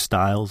 New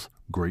styles,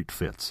 great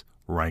fits.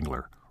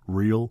 Wrangler.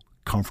 Real,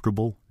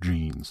 comfortable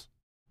jeans.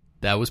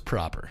 That was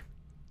proper.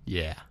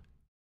 Yeah.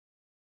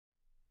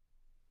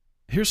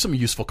 Here's some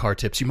useful car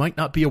tips you might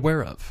not be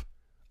aware of.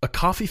 A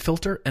coffee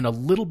filter and a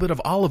little bit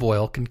of olive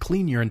oil can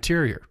clean your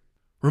interior.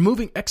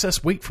 Removing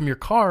excess weight from your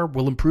car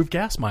will improve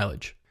gas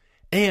mileage.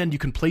 And you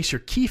can place your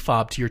key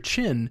fob to your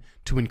chin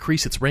to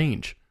increase its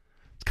range.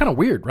 It's kind of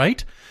weird,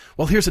 right?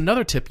 Well, here's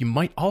another tip you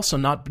might also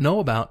not know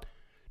about.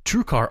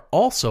 TrueCar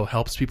also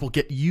helps people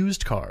get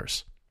used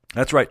cars.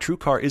 That's right,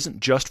 TrueCar isn't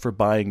just for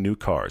buying new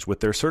cars.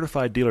 With their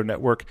certified dealer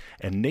network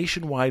and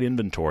nationwide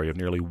inventory of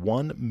nearly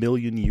 1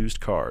 million used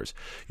cars,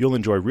 you'll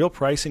enjoy real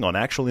pricing on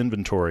actual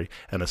inventory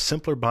and a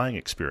simpler buying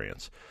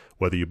experience,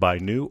 whether you buy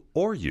new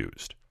or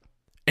used.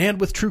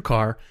 And with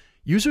TrueCar,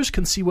 users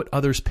can see what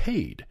others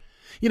paid.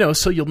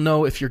 So you'll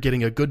know if you're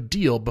getting a good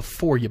deal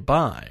before you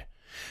buy.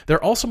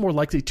 They're also more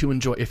likely to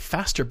enjoy a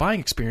faster buying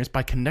experience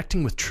by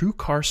connecting with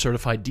TrueCar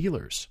certified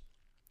dealers.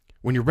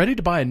 When you're ready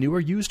to buy a new or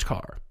used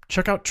car,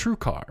 check out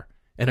TrueCar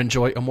and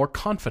enjoy a more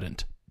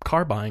confident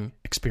car buying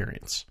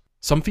experience.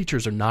 Some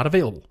features are not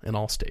available in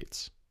all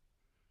states.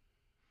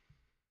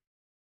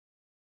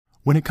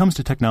 When it comes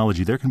to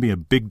technology, there can be a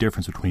big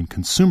difference between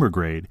consumer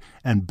grade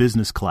and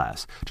business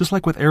class. Just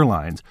like with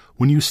airlines,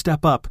 when you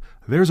step up,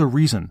 there's a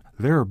reason,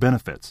 there are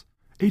benefits.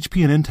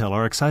 HP and Intel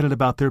are excited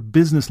about their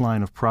business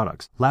line of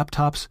products,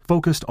 laptops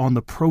focused on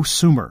the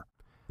prosumer.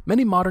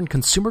 Many modern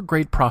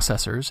consumer-grade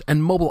processors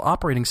and mobile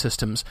operating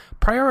systems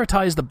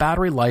prioritize the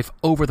battery life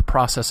over the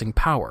processing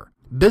power.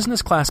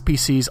 Business-class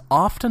PCs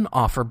often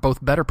offer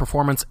both better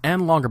performance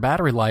and longer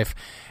battery life,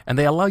 and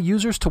they allow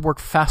users to work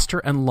faster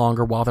and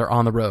longer while they're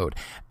on the road.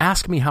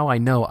 Ask me how I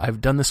know. I've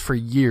done this for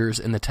years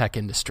in the tech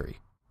industry.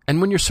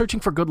 And when you're searching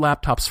for good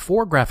laptops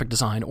for graphic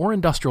design or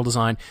industrial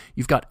design,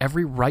 you've got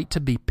every right to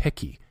be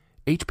picky.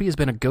 HP has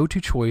been a go-to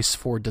choice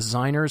for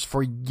designers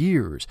for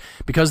years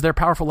because their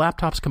powerful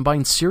laptops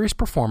combine serious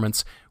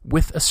performance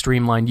with a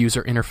streamlined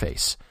user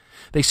interface.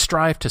 They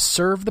strive to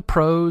serve the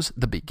pros,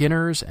 the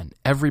beginners, and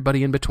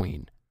everybody in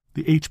between.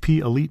 The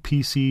HP Elite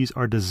PCs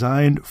are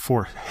designed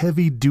for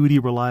heavy-duty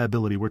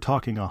reliability. We're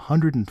talking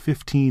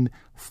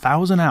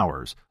 115,000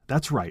 hours,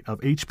 that's right, of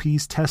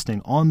HP's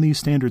testing on these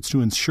standards to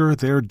ensure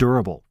they're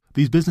durable.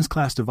 These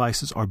business-class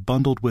devices are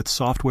bundled with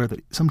software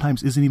that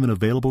sometimes isn't even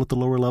available at the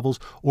lower levels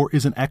or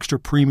is an extra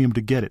premium to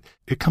get it.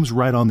 It comes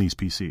right on these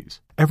PCs.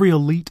 Every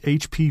Elite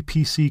HP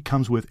PC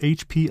comes with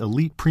HP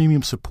Elite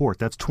Premium support.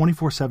 That's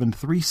 24/7,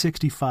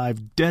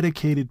 365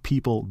 dedicated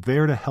people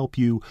there to help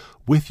you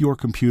with your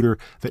computer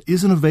that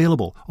isn't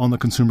available on the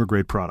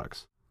consumer-grade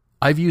products.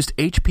 I've used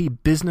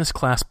HP business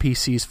class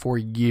PCs for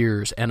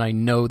years, and I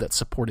know that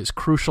support is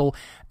crucial,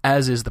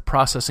 as is the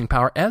processing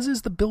power, as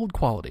is the build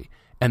quality,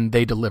 and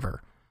they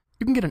deliver.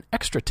 You can get an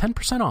extra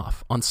 10%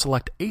 off on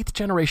select 8th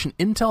generation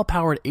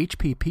Intel-powered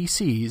HP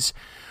PCs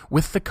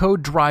with the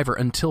code DRIVER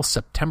until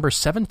September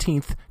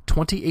 17th,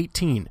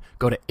 2018.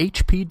 Go to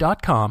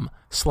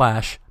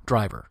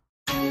hp.com/driver.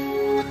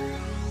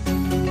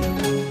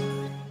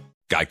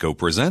 Geico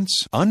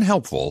presents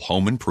unhelpful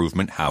home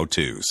improvement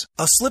how-tos.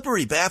 A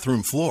slippery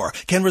bathroom floor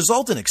can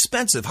result in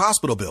expensive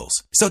hospital bills.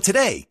 So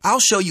today,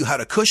 I'll show you how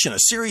to cushion a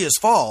serious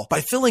fall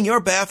by filling your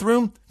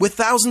bathroom with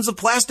thousands of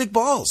plastic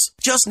balls.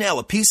 Just nail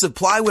a piece of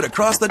plywood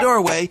across the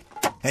doorway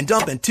and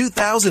dump in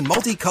 2,000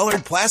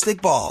 multicolored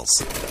plastic balls.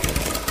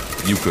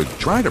 You could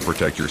try to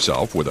protect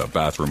yourself with a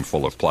bathroom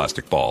full of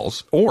plastic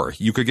balls, or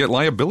you could get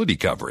liability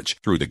coverage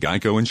through the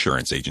Geico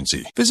Insurance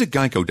Agency. Visit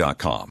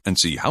geico.com and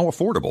see how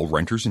affordable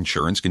renter's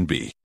insurance can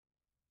be.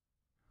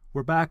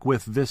 We're back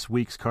with this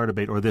week's car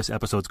debate, or this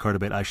episode's car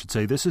debate, I should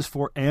say. This is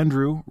for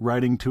Andrew,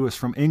 writing to us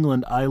from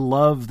England. I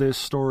love this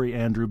story,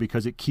 Andrew,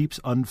 because it keeps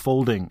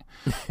unfolding.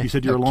 You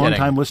said you're No a long-time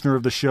kidding. listener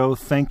of the show.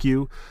 Thank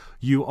you.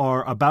 You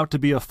are about to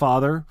be a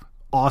father.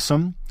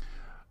 Awesome.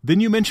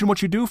 Then you mentioned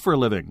what you do for a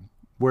living,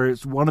 where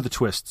it's one of the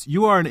twists.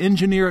 You are an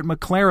engineer at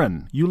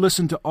McLaren. You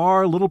listen to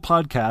our little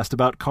podcast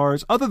about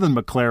cars other than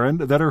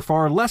McLaren that are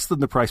far less than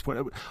the price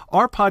point.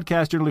 Our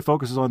podcast generally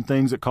focuses on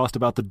things that cost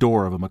about the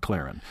door of a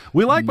McLaren.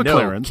 We like No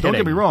McLarens, don't get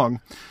kidding. me wrong.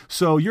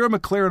 So you're a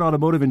McLaren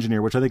automotive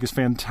engineer, which I think is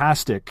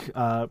fantastic.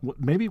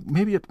 Maybe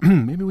we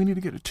need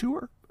to get a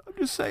tour. I'm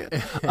just saying.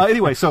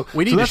 Anyway, so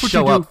We need so to that's what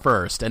show you do. up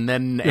first, and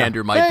then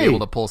Andrew might be Hey, able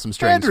to pull some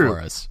strings Andrew.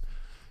 for us.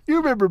 You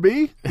remember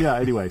me? Yeah,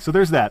 anyway, so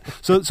there's that.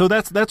 So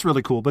that's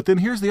really cool. But then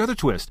here's the other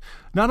twist.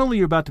 Not only are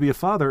you about to be a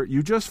father,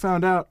 you just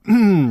found out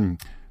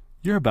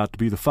you're about to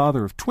be the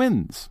father of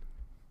twins.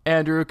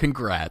 Andrew,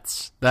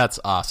 congrats. That's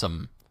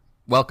awesome.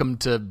 Welcome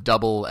to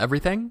double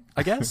everything,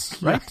 I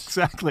guess, right? Yeah,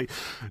 exactly.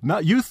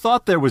 You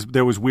thought there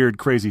was weird,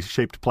 crazy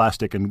shaped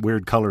plastic and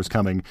weird colors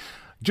coming.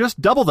 Just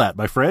double that,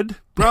 my friend.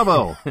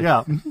 Bravo.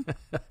 Yeah.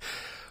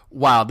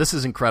 Wow, this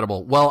is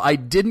incredible. Well, I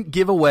didn't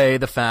give away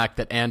the fact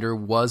that Andrew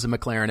was a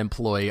McLaren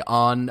employee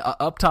on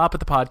up top at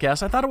the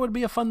podcast. I thought it would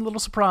be a fun little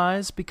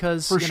surprise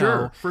because, For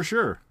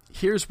sure.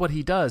 Here's what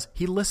he does.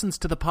 He listens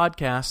to the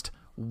podcast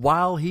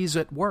while he's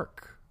at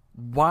work,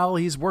 while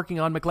he's working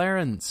on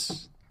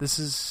McLarens. This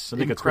is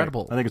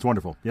incredible. I think it's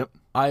wonderful. Yep.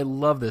 I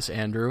love this,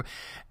 Andrew.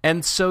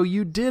 And so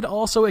you did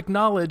also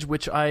acknowledge,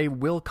 which I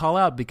will call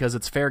out because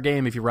it's fair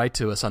game if you write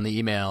to us on the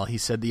email. He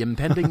said the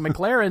impending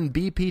McLaren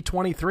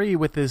BP23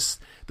 with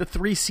the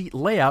 3-seat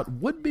layout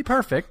would be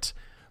perfect,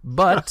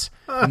 but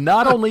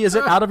not only is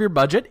it out of your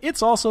budget,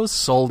 it's also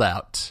sold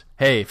out.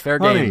 Hey, fair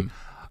game.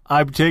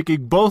 I'm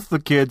taking both the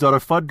kids on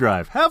a fun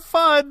drive. Have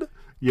fun.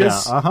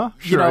 Yeah,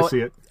 Sure, I see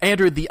it.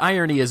 Andrew, the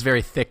irony is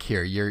very thick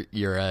here.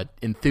 You're an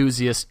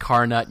enthusiast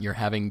car nut. You're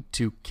having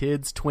 2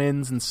 kids,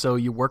 twins, and so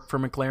you work for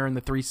McLaren,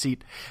 the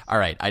 3-seat. All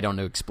right, I don't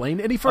know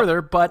explain any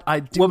further, but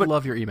I do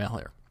love your email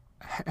here.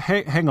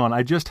 Hang on,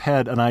 I just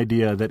had an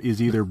idea that is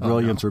either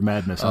brilliance or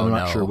madness. I'm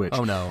not sure which.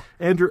 Oh no,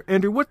 Andrew,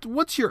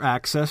 what's your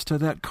access to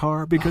that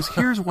car? Because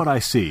here's what I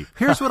see.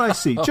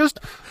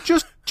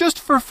 Just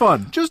for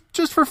fun.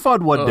 Just for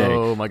fun one day.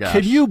 Oh my gosh.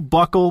 Can you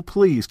buckle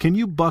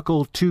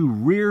 2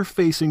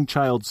 rear-facing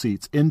child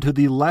seats into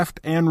the left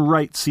and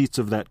right seats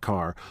of that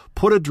car?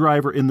 Put a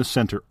driver in the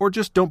center, or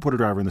just don't put a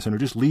driver in the center.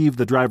 Just leave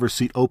the driver's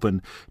seat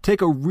open.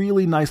 Take a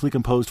really nicely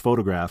composed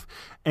photograph,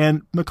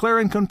 and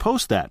McLaren can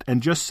post that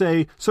and just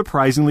say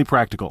surprisingly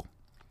practical.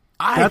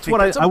 That's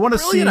what I want to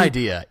see. Brilliant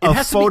idea. It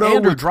has to be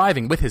Andrew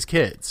driving with his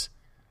kids.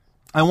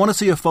 I want to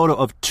see a photo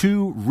of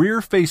 2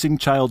 rear-facing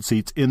child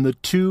seats in the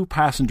 2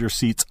 passenger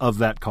seats of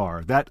that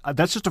car.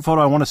 That's just a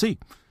photo I want to see.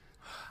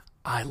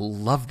 I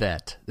love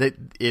that.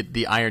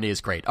 The irony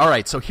is great. All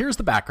right, so here's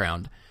the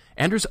background.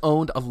 Andrew's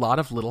owned a lot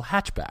of little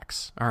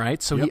hatchbacks. All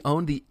right, so he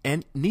owned the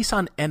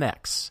Nissan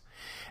NX.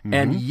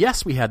 And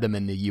yes, we had them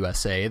in the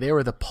USA. They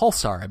were the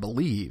Pulsar, I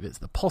believe, is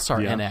the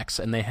Pulsar NX,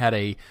 and they had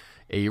a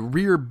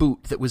rear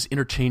boot that was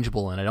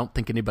interchangeable, and I don't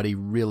think anybody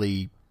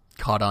really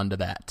caught on to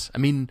that. I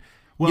mean,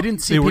 you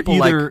didn't see people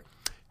like,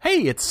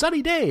 hey, it's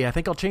sunny day. I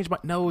think I'll change my...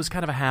 No, it was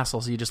kind of a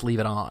hassle, so you just leave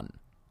it on.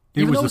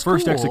 It Even was though the it's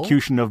first cool.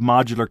 execution of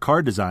modular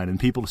car design, and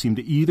people seem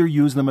to either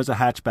use them as a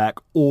hatchback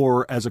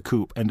or as a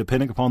coupe. And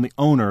depending upon the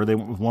owner, they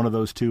went with one of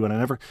those two. And I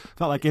never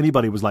felt like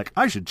anybody was like,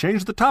 I should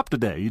change the top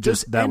today.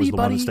 Does that was the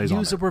one that stays anybody on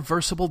use there. a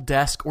reversable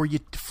desk, or you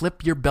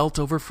flip your belt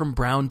over from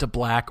brown to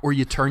black, or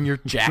you turn your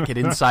jacket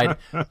inside?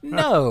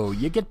 No,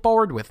 you get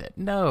bored with it.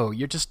 No,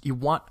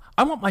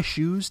 I want my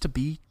shoes to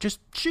be just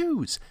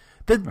shoes.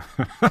 The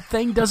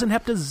thing doesn't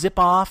have to zip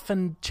off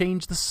and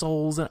change the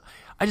soles.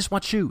 I just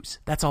want shoes.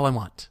 That's all I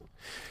want.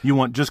 You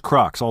want just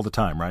Crocs all the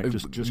time, right?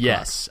 Just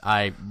Yes,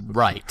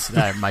 Crocs.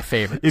 My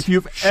favorite. If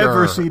you've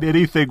ever seen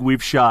anything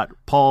we've shot,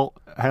 Paul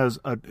has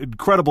an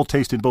incredible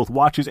taste in both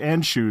watches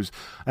and shoes,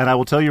 and I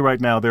will tell you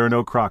right now, there are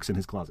no Crocs in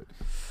his closet.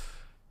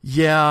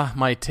 Yeah,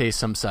 my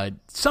taste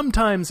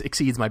sometimes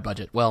exceeds my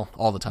budget. Well,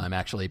 all the time,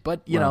 actually.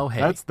 But,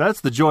 hey. That's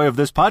the joy of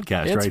this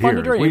podcast It's right fun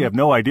here. to dream. We have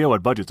no idea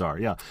what budgets are,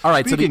 yeah. All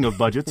right, Speaking of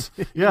budgets,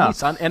 yeah.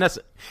 Nissan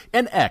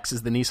NX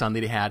is the Nissan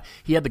that he had.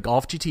 He had the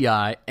Golf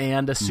GTI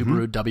and a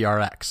Subaru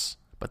WRX.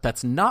 But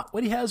that's not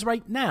what he has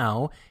right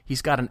now.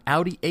 He's got an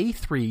Audi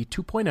A3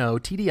 2.0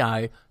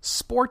 TDI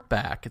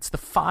Sportback. It's the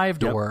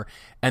 5-door,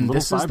 and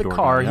this is the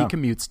car he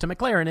commutes to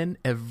McLaren in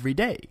every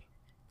day.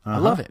 I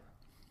love it.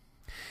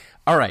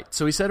 All right,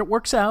 so he said it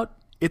works out.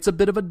 It's a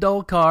bit of a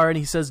dull car, and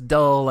he says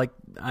dull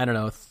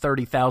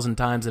 30,000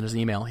 times in his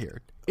email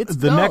here. It's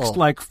the dull.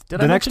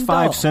 next 5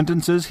 dull?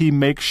 sentences, he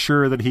makes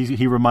sure that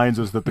he reminds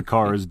us that the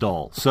car is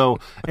dull. So,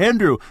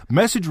 Andrew,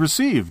 message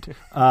received.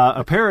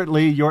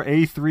 Apparently, your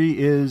A3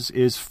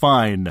 is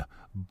fine,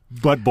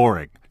 but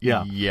boring.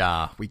 Yeah.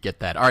 Yeah, we get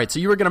that. All right, so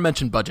you were going to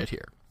mention budget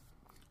here.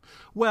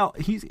 Well,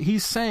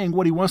 he's saying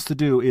what he wants to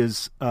do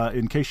is,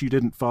 in case you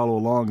didn't follow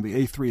along, the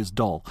A3 is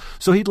dull.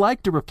 So he'd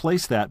like to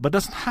replace that, but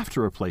doesn't have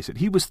to replace it.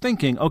 He was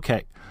thinking,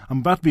 okay, I'm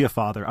about to be a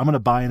father. I'm going to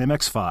buy an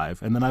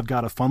MX-5, and then I've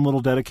got a fun little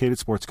dedicated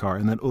sports car,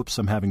 and then, oops,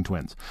 I'm having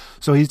twins.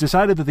 So he's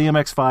decided that the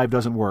MX-5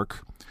 doesn't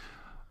work.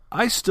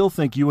 I still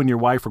think you and your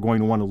wife are going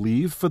to want to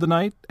leave for the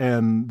night,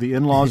 and the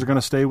in-laws are going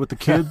to stay with the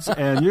kids,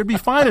 and you'll be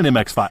fine in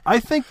MX-5. I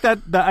think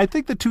I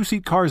think the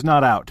 2-seat car is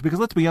not out, because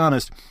let's be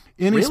honest,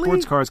 any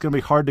sports car is going to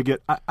be hard to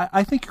get.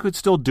 I think you could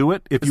still do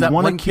it if you want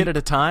to. One kid at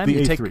a time? You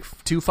A3.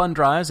 take 2 fun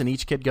drives and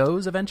each kid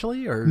goes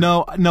eventually? Or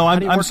No.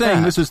 I'm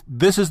saying that?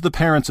 this is the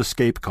parents'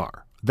 escape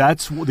car.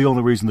 That's the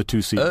only reason the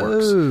 2-seat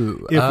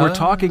works. If we're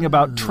talking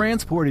about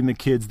transporting the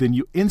kids, then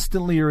you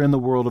instantly are in the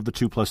world of the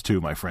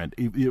 2+2, my friend.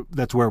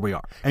 That's where we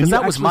are. And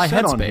that was my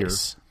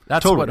headspace.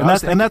 That's totally. what I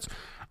was thinking.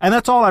 And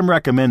that's all I'm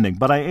recommending.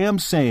 But I am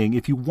saying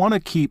if you want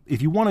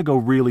to go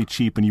really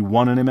cheap and you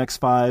want an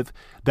MX-5,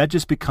 that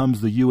just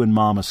becomes the you and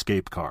mom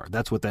escape car.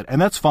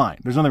 And that's fine.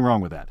 There's nothing wrong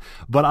with that.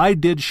 But I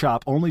did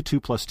shop only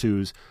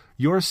 2+2s.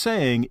 You're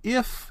saying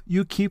if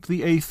you keep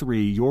the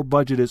A3, your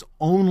budget is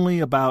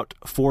only about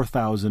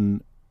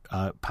 4,000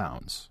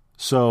 pounds.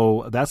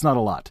 So that's not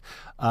a lot.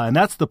 And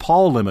that's the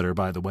Paul limiter,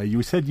 by the way.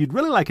 You said you'd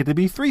really like it to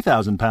be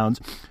 3,000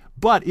 pounds.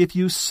 But if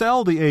you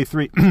sell the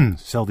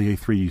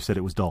A3, you said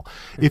it was dull.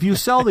 If you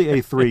sell the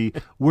A3,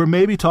 we're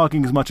maybe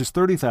talking as much as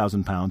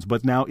 30,000 pounds,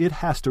 but now it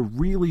has to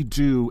really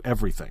do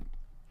everything.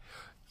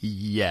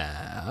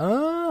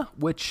 Yeah,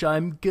 which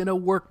I'm going to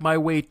work my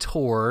way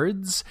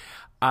towards.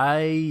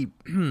 The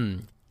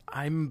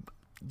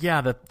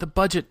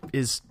budget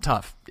is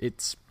tough.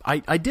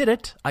 I did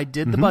it. I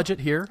did the budget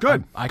here.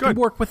 Good. I can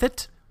work with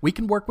it. We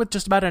can work with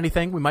just about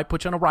anything. We might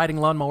put you on a riding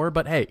lawnmower,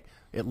 but hey,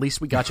 at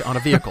least we got you on a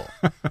vehicle.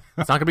 It's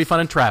not going to be fun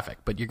in traffic,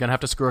 but you're going to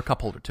have to screw a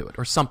cup holder to it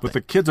or something. But the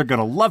kids are going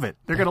to love it.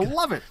 They're going to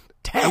love it.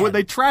 And when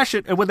they trash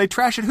it,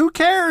 who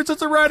cares?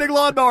 It's a riding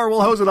lawnmower.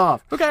 We'll hose it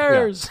off. Who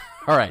cares?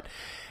 Yeah. All right.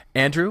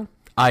 Andrew,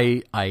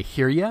 I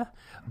hear you.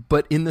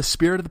 But in the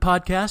spirit of the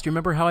podcast, you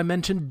remember how I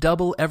mentioned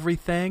double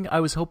everything? I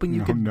was hoping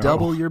you could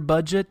double your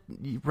budget,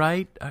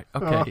 right?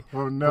 Okay.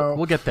 Oh, no.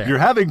 We'll get there. You're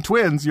having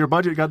twins, your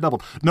budget got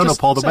doubled. No,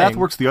 Paul, the math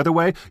works the other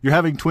way. You're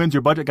having twins,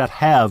 your budget got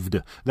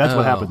halved. That's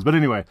what happens. But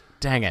anyway.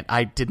 Dang it.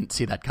 I didn't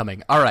see that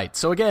coming. All right.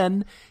 So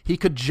again, he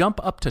could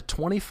jump up to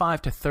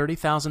 25 to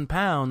 30,000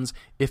 pounds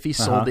if he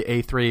sold the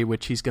A3,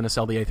 which he's going to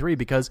sell the A3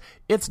 because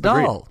it's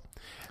dull.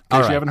 In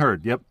case you haven't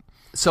heard. Yep.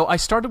 So I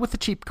started with the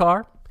cheap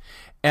car.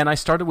 And I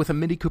started with a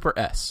Mini Cooper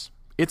S.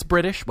 It's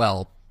British.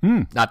 Well,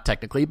 not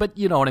technically, but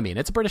you know what I mean.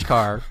 It's a British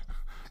car.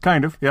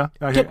 Kind of, yeah.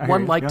 Get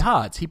one like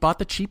Todd's. He bought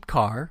the cheap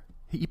car.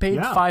 He paid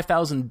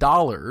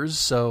 $5,000,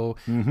 so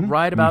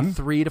right about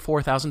 3,000 to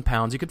 4,000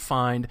 pounds. You could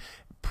find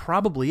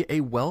probably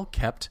a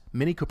well-kept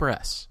Mini Cooper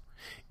S.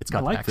 It's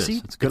got back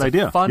seat. It's a good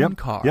idea. A Fun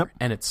car,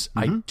 and it's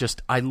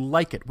I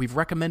like it. We've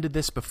recommended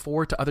this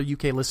before to other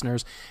UK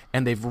listeners,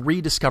 and they've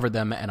rediscovered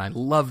them, and I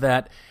love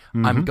that.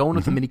 I'm going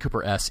with the Mini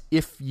Cooper S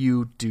if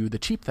you do the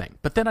cheap thing.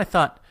 But then I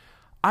thought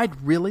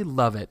I'd really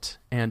love it,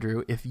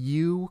 Andrew, if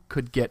you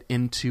could get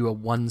into a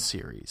 1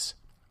 Series.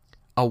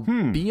 A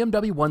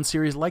BMW 1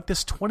 Series like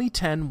this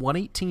 2010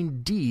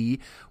 118D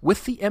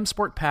with the M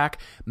Sport Pack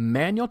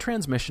manual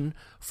transmission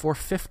for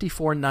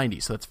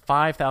 $5,490. So that's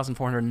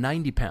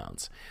 5,490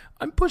 pounds.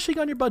 I'm pushing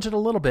on your budget a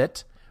little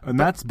bit. And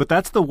but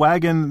that's the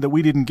wagon that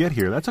we didn't get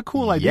here. That's a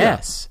cool idea.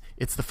 Yes.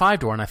 It's the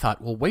 5-door. And I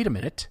thought, well, wait a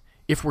minute.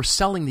 if we're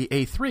selling the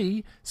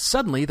A3,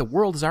 suddenly the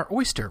world is our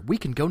oyster. We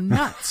can go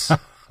nuts.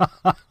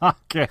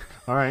 Okay.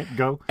 All right.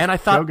 Go. And I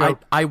thought, Go.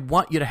 I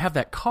want you to have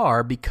that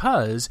car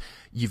because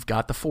you've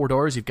got the 4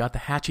 doors, you've got the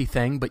hatchy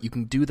thing, but you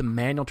can do the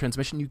manual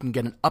transmission. You can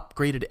get an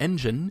upgraded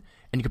engine,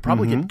 and you could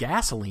probably get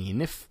gasoline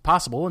if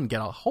possible and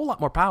get a whole lot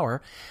more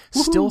power.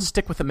 Still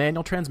stick with the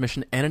manual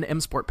transmission and an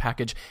M Sport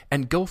package,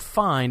 and go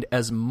find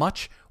as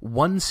much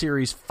 1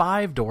 Series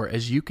 5-door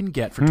as you can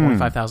get for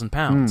 25,000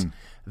 pounds.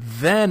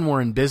 Then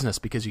we're in business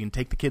because you can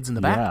take the kids in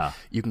the back. Yeah.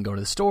 You can go to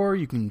the store.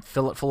 You can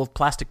fill it full of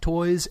plastic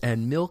toys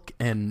and milk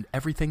and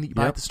everything that you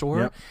buy at the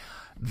store. Yep.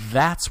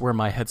 That's where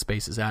my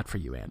headspace is at for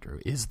you, Andrew,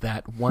 is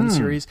that 1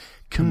 Series,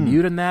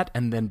 commute in that,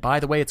 and then, by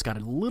the way, it's got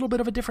a little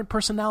bit of a different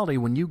personality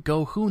when you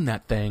go hoon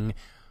that thing.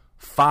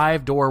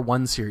 5-door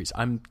 1 Series.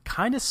 I'm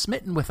kind of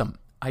smitten with them.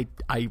 I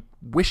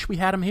wish we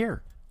had them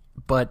here,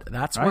 but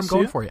that's where I'm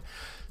going for you.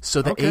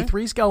 So the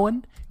A3's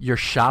going. You're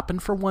shopping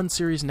for 1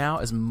 Series now.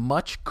 As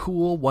much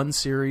cool 1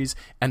 Series,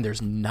 and there's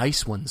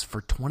nice ones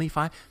for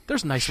 25.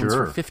 There's nice ones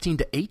for 15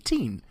 to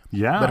 18.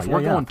 Yeah, but if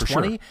we're going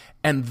 20, sure.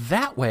 and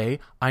that way,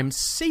 I'm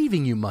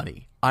saving you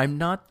money. I'm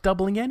not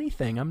doubling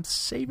anything. I'm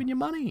saving you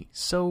money.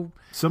 So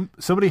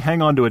somebody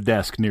hang on to a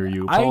desk near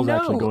you. Paul's I know.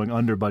 actually going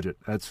under budget.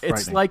 That's frightening.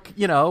 It's like,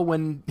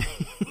 when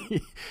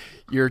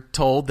you're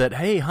told that,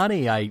 hey,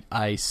 honey,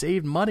 I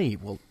saved money.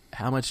 Well,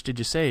 how much did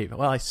you save?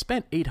 Well, I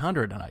spent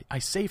 $800 and I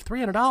saved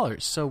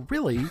 $300. So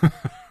really,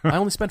 I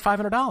only spent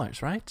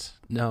 $500, right?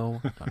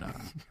 No.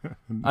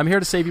 I'm here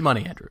to save you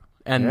money, Andrew.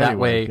 And that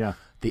way,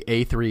 the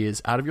A3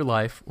 is out of your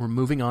life. We're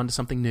moving on to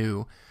something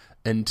new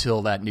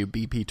until that new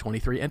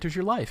BP23 enters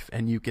your life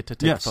and you get to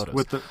take photos.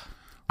 With the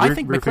I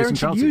think McLaren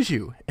should use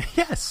you.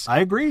 Yes.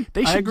 I agree.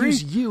 They should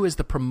use you as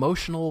the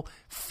promotional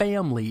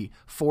family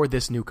for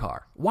this new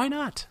car. Why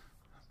not?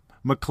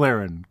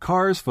 McLaren,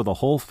 cars for the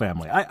whole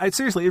family. I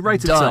seriously, it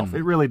writes itself.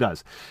 It really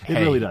does. It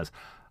really does.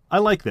 I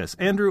like this.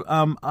 Andrew,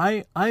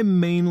 I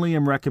mainly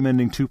am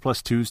recommending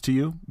 2+2s to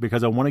you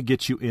because I want to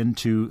get you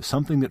into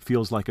something that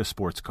feels like a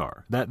sports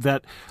car.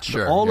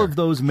 All of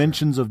those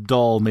mentions of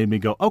dull made me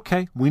go,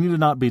 okay, we need to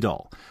not be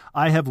dull.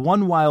 I have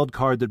one wild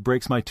card that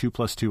breaks my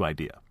 2+2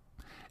 idea.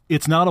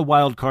 It's not a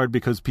wild card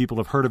because people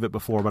have heard of it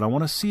before, but I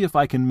want to see if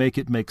I can make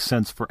it make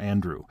sense for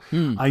Andrew.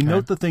 I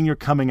note the thing you're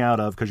coming out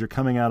of because you're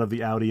coming out of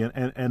the Audi,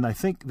 and I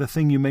think the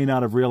thing you may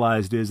not have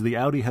realized is the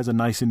Audi has a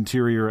nice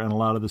interior and a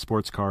lot of the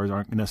sports cars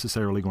aren't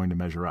necessarily going to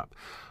measure up.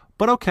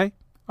 But okay,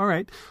 all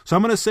right. So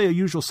I'm going to say a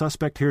usual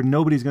suspect here.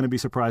 Nobody's going to be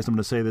surprised I'm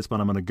going to say this, but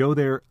I'm going to go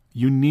there.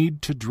 You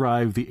need to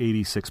drive the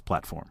 86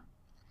 platform.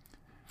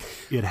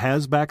 It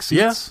has back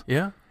seats.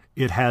 Yeah.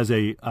 It has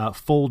a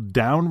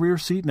fold-down rear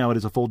seat. Now, it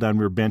is a fold-down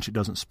rear bench. It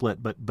doesn't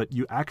split. But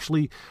you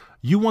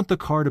want the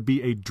car to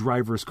be a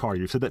driver's car.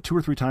 You've said that 2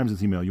 or 3 times in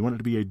this email. You want it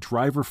to be a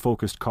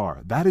driver-focused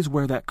car. That is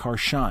where that car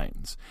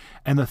shines.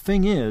 And the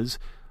thing is,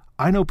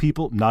 I know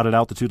people, not at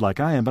altitude like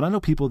I am, but I know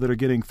people that are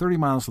getting 30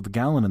 miles to the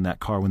gallon in that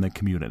car when they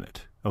commute in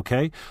it.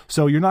 Okay?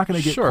 So you're not going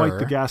to get quite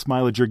the gas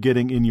mileage you're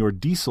getting in your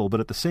diesel,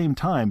 but at the same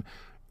time,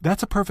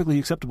 that's a perfectly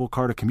acceptable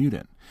car to commute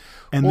in.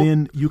 And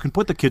then you can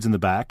put the kids in the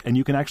back, and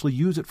you can actually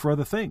use it for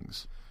other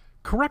things.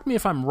 Correct me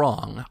if I'm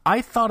wrong.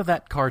 I thought of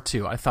that car,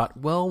 too. I thought,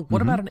 well,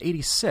 what about an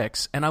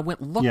 86? And I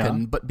went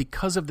looking, but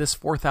because of this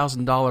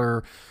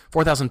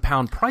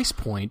 $4,000 price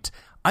point,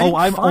 I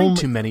didn't find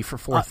too many for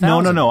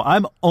 $4,000. No.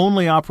 I'm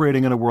only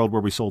operating in a world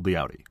where we sold the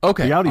Audi.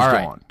 Okay. The Audi's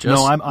gone.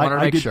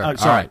 I did. Sure.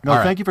 Sorry.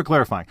 Thank you for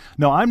clarifying.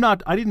 No, I'm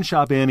not. I didn't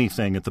shop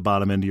anything at the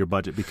bottom end of your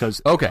budget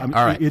because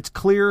it's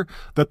clear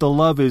that the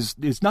love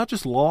is not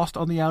just lost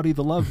on the Audi.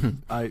 The love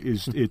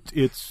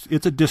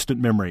it's a distant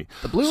memory.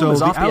 The bloom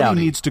is off the Audi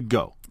needs to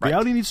go. The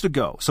Audi needs to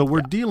go. So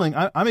we're dealing.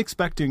 I'm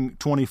expecting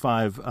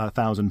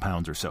 25,000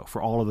 pounds or so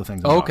for all of the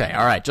things. Okay,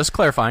 all right. Just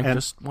clarifying.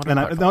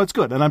 No, it's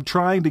good. And I'm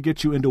trying to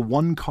get you into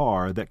one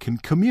car that can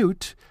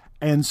commute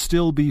and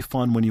still be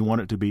fun when you want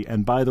it to be.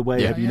 And by the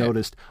way, have you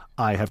noticed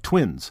I have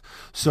twins?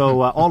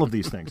 So all of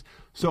these things.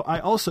 So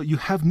you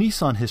have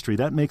Nissan history.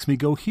 That makes me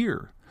go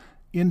here.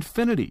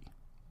 Infiniti.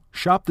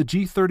 Shop the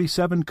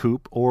G37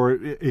 Coupe, or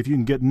if you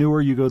can get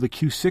newer, you go the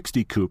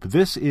Q60 Coupe.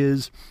 This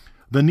is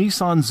the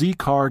Nissan Z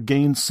car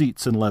gains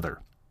seats and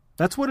leather.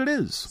 That's what it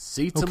is.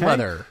 Seats and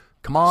leather.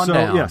 Come on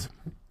down. Yes.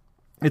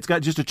 It's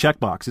got just a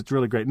checkbox. It's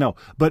really great. No,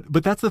 but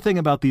that's the thing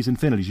about these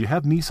Infinitis. You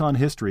have Nissan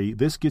history.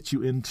 This gets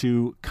you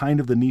into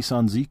kind of the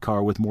Nissan Z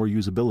car with more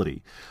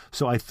usability.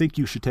 So I think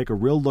you should take a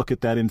real look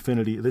at that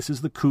Infiniti. This is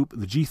the coupe.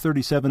 The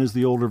G37 is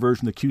the older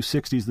version. The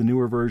Q60 is the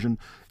newer version.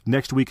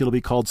 Next week it'll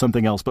be called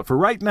something else. But for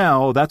right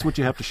now, that's what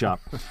you have to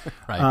shop.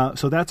 Right.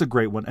 So that's a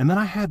great one. And then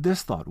I had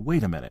this thought.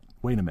 Wait a minute.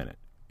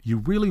 You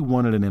really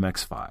wanted an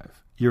MX-5.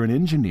 You're an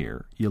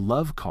engineer. You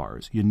love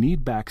cars. You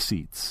need back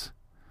seats.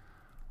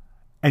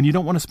 And you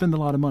don't want to spend a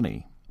lot of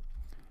money.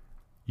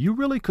 You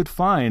really could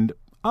find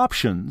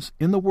options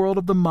in the world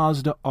of the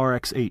Mazda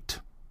RX-8.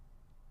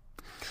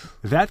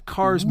 That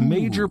car's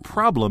major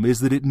problem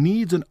is that it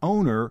needs an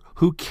owner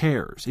who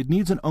cares. It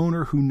needs an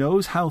owner who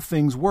knows how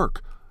things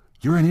work.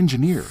 You're an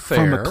engineer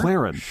from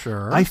McLaren.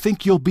 Sure. I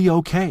think you'll be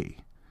okay.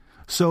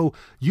 So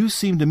you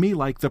seem to me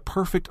like the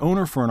perfect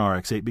owner for an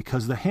RX-8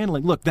 because the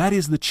handling, look, that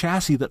is the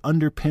chassis that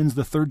underpins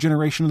the third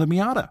generation of the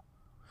Miata.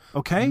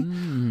 Okay?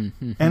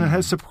 Mm-hmm. And it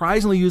has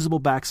surprisingly usable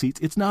back seats.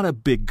 It's not a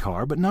big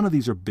car, but none of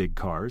these are big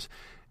cars.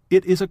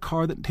 It is a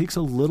car that takes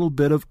a little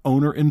bit of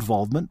owner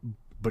involvement,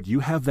 but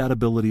you have that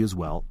ability as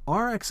well.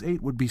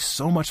 RX-8 would be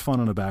so much fun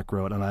on a back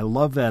road, and I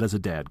love that as a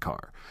dad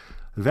car.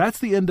 That's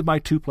the end of my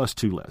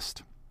 2+2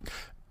 list.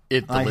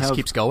 The list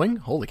keeps going?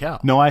 Holy cow.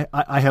 No,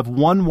 I have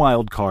one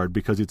wild card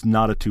because it's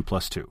not a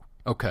 2+2.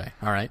 Okay,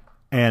 all right.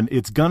 And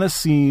it's going to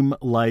seem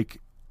like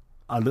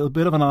a little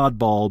bit of an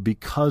oddball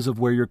because of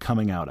where you're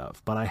coming out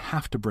of, but I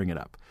have to bring it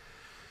up.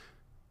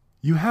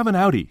 You have an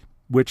Audi,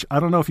 which I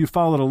don't know if you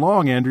followed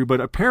along, Andrew,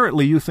 but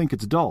apparently you think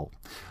it's dull.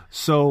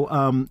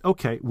 So,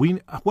 okay,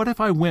 what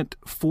if I went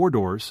 4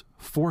 doors,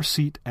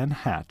 4-seat and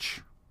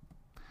hatch,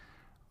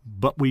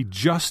 but we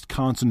just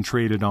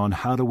concentrated on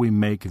how do we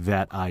make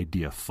that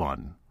idea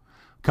fun?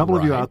 A couple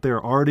of you out there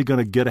are already going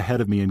to get ahead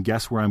of me and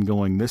guess where I'm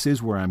going. This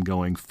is where I'm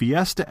going.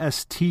 Fiesta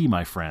ST,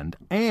 my friend.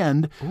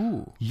 And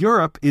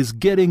Europe is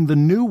getting the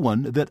new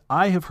one that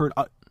I have heard.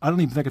 I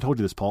don't even think I told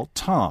you this, Paul.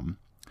 Tom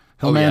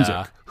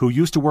Hilmanzik, who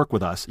used to work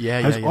with us,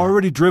 has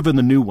already driven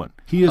the new one.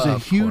 He is a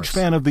huge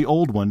fan of the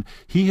old one.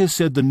 He has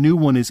said the new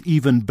one is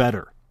even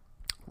better.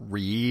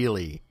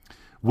 Really?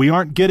 We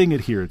aren't getting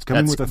it here. It's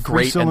coming with a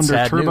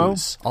 3-cylinder turbo.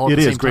 It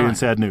is great and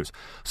sad news.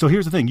 So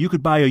here's the thing. You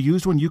could buy a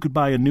used one. You could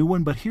buy a new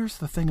one. But here's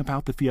the thing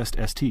about the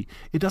Fiesta ST.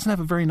 It doesn't have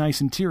a very nice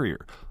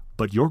interior.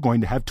 But you're going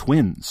to have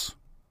twins.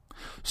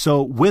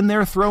 So when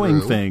they're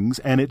throwing things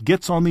and it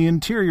gets on the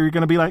interior, you're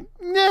going to be like,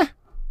 nah,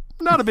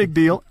 not a big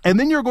deal. And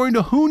then you're going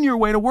to hoon your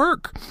way to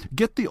work.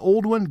 Get the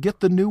old one. Get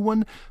the new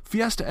one.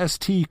 Fiesta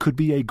ST could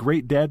be a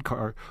great dad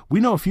car.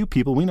 We know a few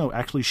people. We know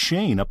actually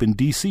Shane up in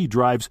D.C.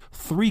 drives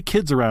 3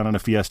 kids around on a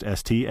Fiesta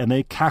ST, and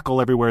they cackle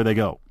everywhere they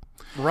go.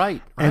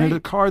 Right. And in a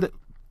car that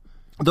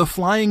the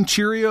flying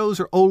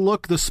Cheerios or, oh,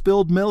 look, the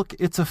spilled milk,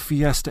 it's a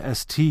Fiesta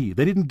ST.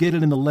 They didn't get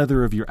it in the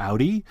leather of your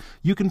Audi.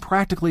 You can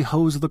practically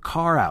hose the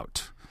car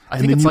out. I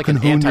think it's like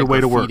an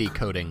anti-graffiti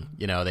coating.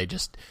 You know, they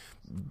just...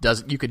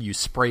 you could use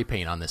spray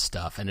paint on this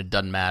stuff and it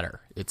doesn't matter.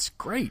 It's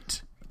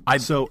great.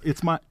 So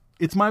it's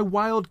my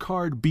wild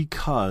card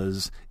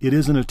because it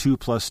isn't a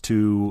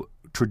 2+2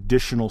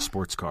 traditional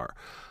sports car.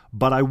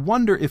 But I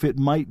wonder if it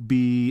might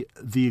be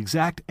the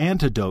exact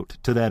antidote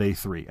to that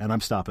A3, and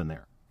I'm stopping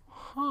there.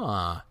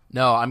 Huh.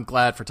 No, I'm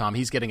glad for Tom.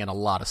 He's getting in a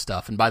lot of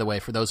stuff. And by the way,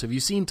 for those of you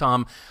seen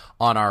Tom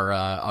on our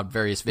on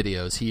various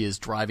videos, he is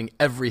driving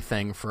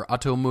everything for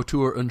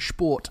Automotor und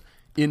Sport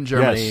in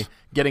Germany,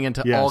 getting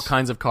into all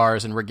kinds of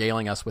cars and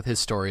regaling us with his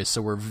stories.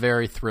 So we're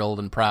very thrilled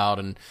and proud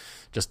and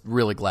just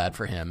really glad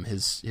for him.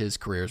 His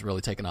career has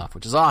really taken off,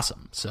 which is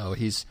awesome. So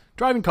he's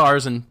driving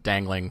cars and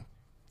dangling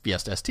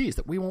Fiesta STs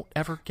that we won't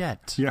ever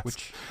get.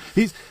 Yes.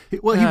 He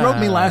wrote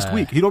me last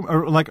week.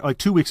 Or like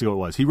 2 weeks ago it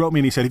was. He wrote me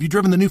and he said, "Have you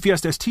driven the new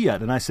Fiesta ST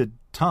yet?" And I said,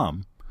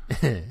 "Tom,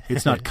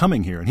 it's not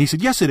coming here." And he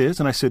said, "Yes, it is."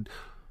 And I said,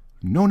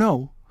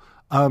 No.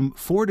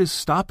 Ford is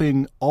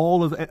stopping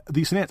all of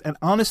these sedans. And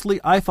honestly,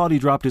 I thought he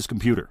dropped his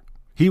computer.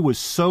 He was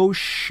so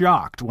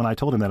shocked when I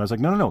told him that. I was like,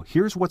 no.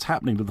 Here's what's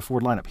happening to the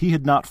Ford lineup. He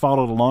had not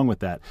followed along with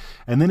that.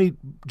 And then he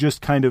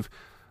just kind of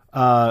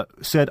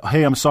said,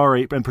 "Hey, I'm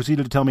sorry," and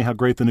proceeded to tell me how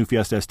great the new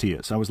Fiesta ST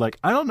is. I was like,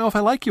 I don't know if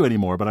I like you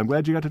anymore, but I'm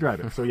glad you got to drive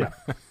it. So, yeah.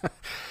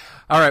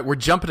 All right, we're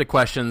jumping to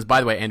questions.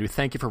 By the way, Andrew,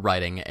 thank you for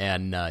writing.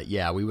 And,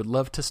 we would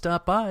love to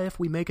stop by if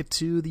we make it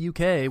to the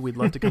UK. We'd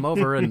love to come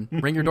over and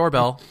ring your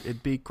doorbell.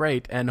 It'd be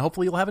great. And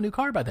hopefully you'll have a new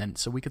car by then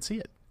so we could see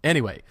it.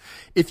 Anyway,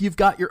 if you've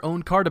got your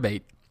own car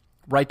debate,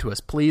 write to us.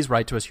 Please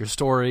write to us your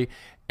story.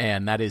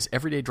 And that is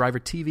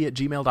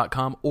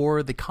everydaydrivertv@gmail.com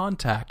or the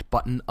contact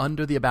button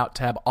under the About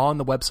tab on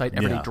the website,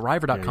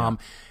 everydaydriver.com.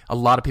 A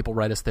lot of people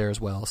write us there as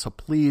well. So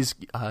please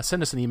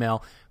send us an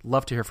email.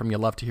 Love to hear from you.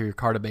 Love to hear your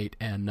car debate.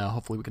 And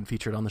hopefully we can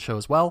feature it on the show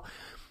as well.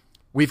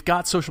 We've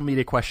got social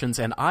media questions,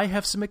 and I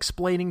have some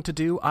explaining to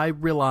do. I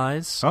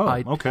realize.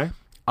 Okay.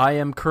 I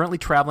am currently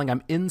traveling.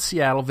 I'm in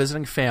Seattle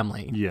visiting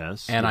family.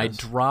 Yes. And I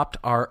dropped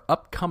our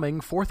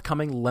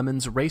forthcoming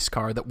Lemons race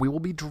car that we will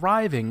be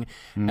driving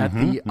at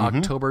the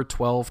October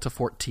 12 to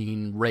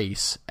 14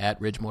 race at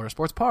Ridge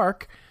Motorsports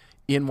Park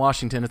in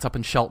Washington. It's up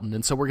in Shelton.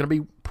 And so we're going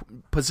to be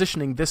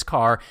positioning this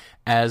car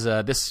as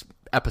this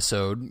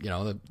episode,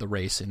 the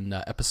race in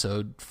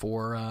episode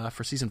 4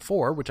 for season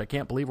 4, which I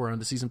can't believe we're on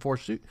the season 4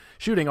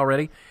 shooting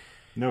already.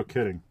 No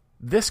kidding.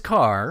 This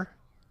car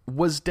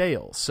was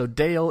Dale. So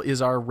Dale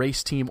is our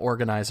race team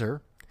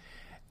organizer,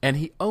 and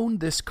he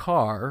owned this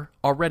car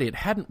already. It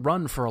hadn't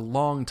run for a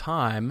long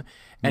time,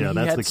 and he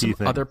had some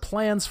other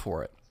plans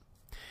for it.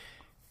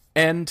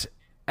 And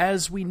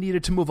as we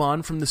needed to move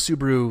on from the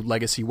Subaru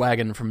Legacy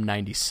wagon from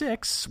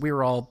 96, we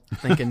were all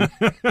thinking,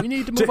 we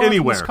need to move on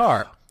from this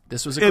car.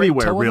 This was a great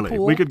towing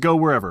pool. We could go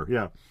wherever,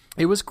 yeah.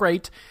 It was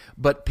great,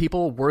 but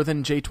people,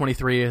 Worthen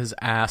J23 has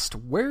asked,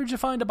 where'd you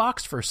find a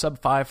box for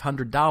sub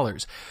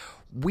 $500?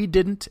 We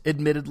didn't,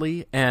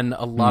 admittedly, and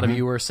a lot of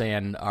you are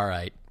saying, all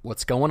right,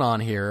 what's going on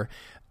here?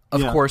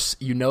 Of course,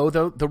 you know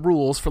the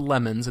rules for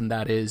lemons, and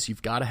that is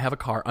you've got to have a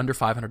car under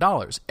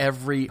 $500.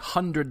 Every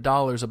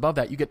 $100 above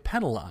that, you get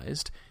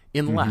penalized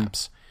in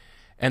laps.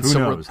 And Who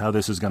knows how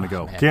this is going to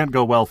go? Man. Can't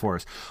go well for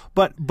us.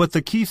 But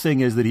the key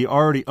thing is that he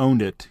already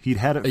owned it. He'd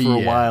had it for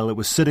a while. It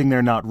was sitting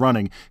there not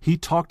running. He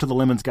talked to the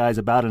Lemons guys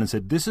about it and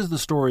said, this is the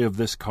story of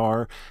this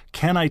car.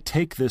 Can I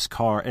take this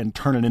car and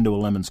turn it into a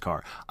Lemons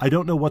car? I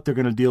don't know what they're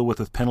going to deal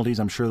with penalties.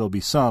 I'm sure there'll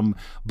be some.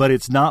 But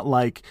it's not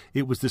like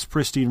it was this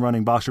pristine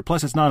running Boxster.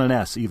 Plus, it's not an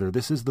S either.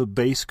 This is the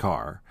base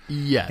car.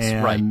 Yes,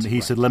 and right. He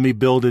said, let me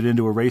build it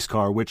into a race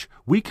car, which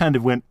we kind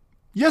of went,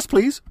 yes,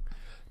 please.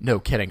 No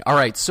kidding. All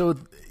right, so...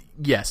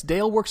 Yes,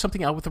 Dale worked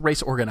something out with the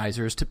race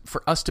organizers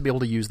for us to be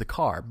able to use the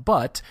car,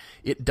 but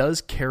it does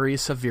carry a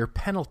severe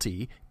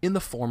penalty in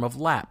the form of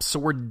laps. So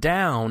we're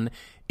down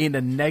in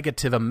a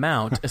negative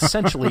amount,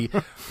 essentially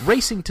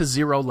racing to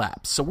 0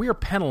 laps. So we are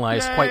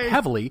penalized quite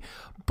heavily,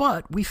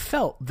 but we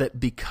felt that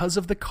because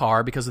of the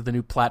car, because of the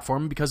new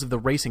platform, because of the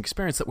racing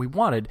experience that we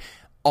wanted,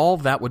 all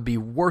that would be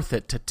worth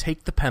it to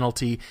take the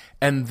penalty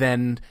and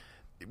then...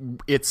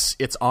 It's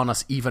on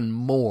us even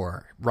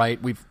more,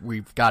 right?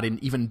 We've got an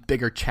even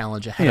bigger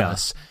challenge ahead of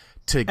us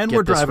to get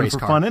we're this driving race for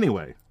car. fun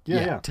anyway.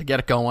 Yeah, to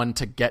get it going,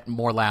 to get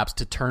more laps,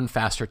 to turn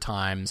faster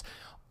times,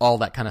 all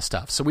that kind of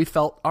stuff. So we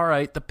felt, all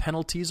right, the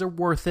penalties are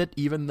worth it,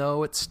 even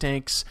though it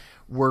stinks.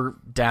 We're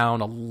down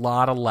a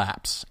lot of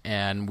laps,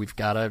 and we've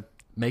got to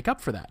make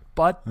up for that.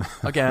 But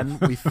again,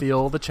 we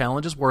feel the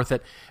challenge is worth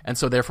it, and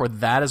so therefore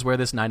that is where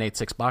this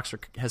 986 Boxster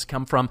has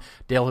come from.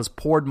 Dale has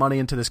poured money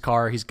into this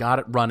car. He's got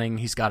it running.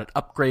 He's got it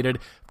upgraded.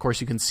 Of course,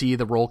 you can see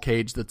the roll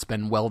cage that's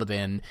been welded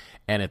in,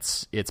 and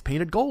it's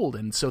painted gold.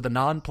 And so the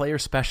non-player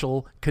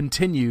special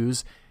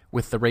continues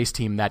with the race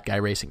team That Guy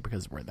Racing,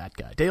 because we're that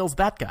guy. Dale's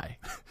that guy.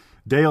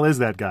 Dale is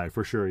that guy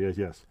for sure.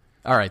 Yes.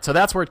 All right, so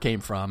that's where it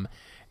came from.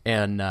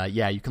 And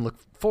you can look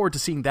forward to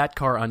seeing that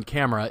car on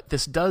camera.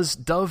 This does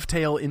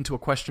dovetail into a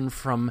question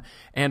from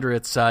Andrew.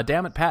 It's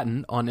Dammit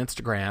Patton on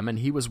Instagram, and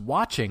he was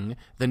watching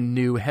the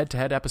new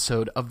head-to-head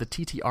episode of the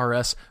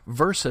TTRS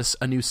versus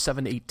a new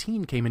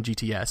 718 Cayman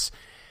GTS.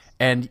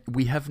 And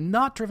we have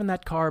not driven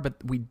that car, but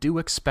we do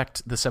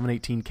expect the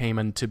 718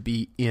 Cayman to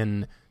be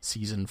in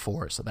Season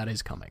 4, so that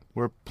is coming.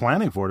 We're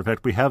planning for it. In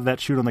fact, we have that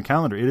shoot on the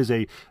calendar. It is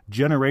a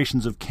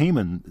Generations of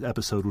Cayman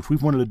episode, which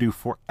we've wanted to do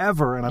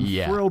forever, and I'm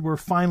thrilled we're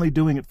finally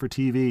doing it for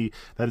TV.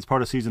 That is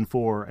part of Season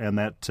 4, and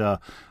that's the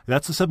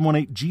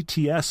 718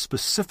 GTS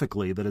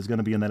specifically that is going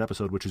to be in that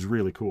episode, which is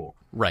really cool.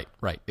 Right,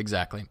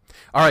 exactly.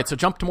 All right, so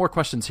jump to more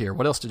questions here.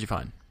 What else did you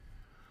find?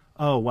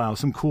 Oh, wow,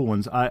 some cool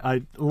ones.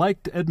 I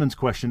liked Edmund's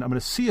question. I'm going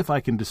to see if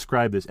I can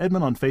describe this.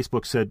 Edmund on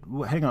Facebook said,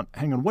 well, hang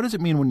on, what does it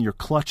mean when your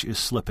clutch is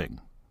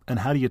slipping? And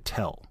how do you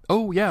tell?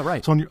 Oh, yeah,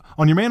 right. So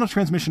on your manual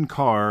transmission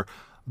car,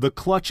 the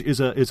clutch is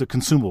a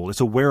consumable. It's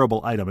a wearable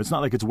item. It's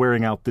not like it's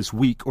wearing out this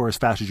week or as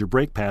fast as your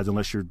brake pads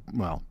unless you're,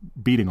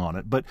 beating on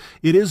it. But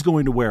it is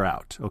going to wear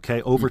out,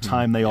 okay? Over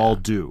time, they all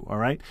do, all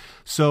right?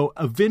 So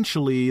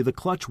eventually, the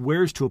clutch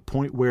wears to a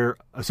point where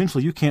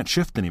essentially you can't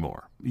shift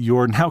anymore.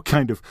 You're now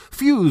kind of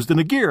fused in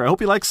a gear. I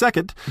hope you like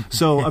second.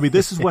 So,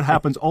 this is what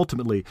happens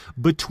ultimately.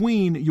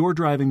 Between your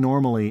driving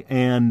normally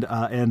and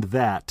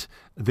that,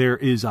 there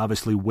is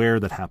obviously wear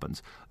that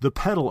happens. The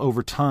pedal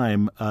over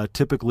time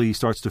typically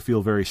starts to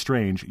feel very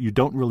strange. You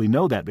don't really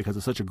know that because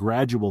it's such a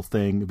gradual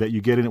thing that you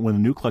get in it when the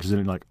new clutch is in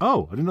it. You're like,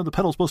 oh, I didn't know the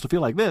pedal's supposed to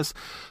feel like this.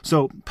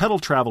 So pedal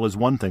travel is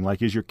one thing.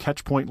 Like, is your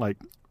catch point like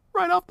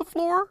right off the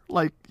floor?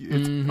 Like,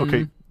 it's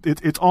okay.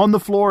 It's on the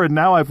floor, and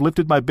now I've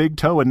lifted my big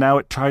toe, and now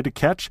it tried to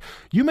catch.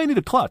 You may need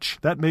a clutch.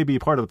 That may be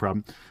part of the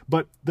problem.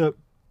 But the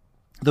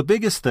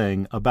biggest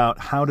thing about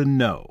how to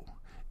know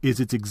is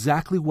it's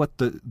exactly what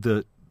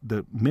the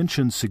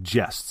mention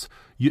suggests.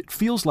 It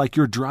feels like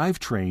your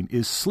drivetrain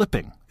is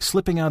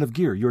slipping out of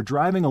gear. You're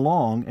driving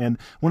along, and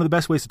one of the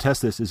best ways to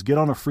test this is get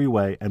on a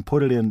freeway and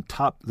put it in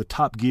the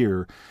top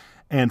gear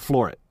and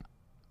floor it,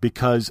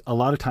 because a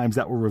lot of times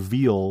that will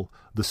reveal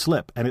the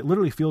slip, and it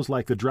literally feels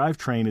like the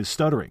drivetrain is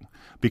stuttering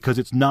because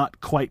it's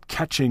not quite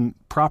catching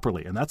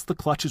properly, and that's the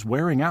clutch is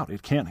wearing out.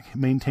 It can't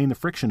maintain the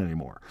friction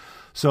anymore.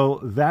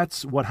 So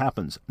that's what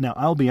happens. Now,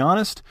 I'll be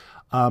honest,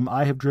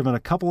 I have driven a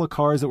couple of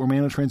cars that were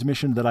manual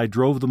transmission that I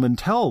drove them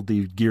until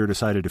the gear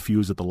decided to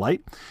fuse at the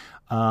light.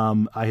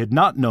 I had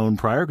not known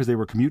prior because they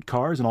were commute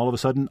cars, and all of a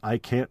sudden I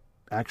can't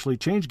actually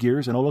change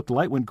gears, and look, the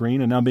light went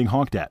green, and now I'm being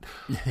honked at.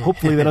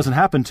 Hopefully that doesn't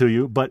happen to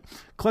you, but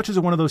clutches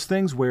are one of those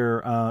things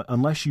where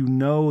unless you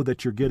know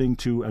that you're getting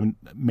to,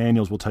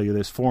 manuals will tell you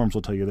this, forums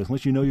will tell you this,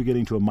 unless you know you're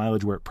getting to a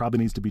mileage where it probably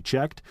needs to be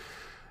checked,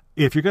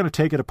 if you're going to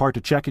take it apart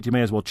to check it, you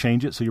may as well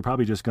change it, so you're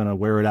probably just going to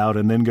wear it out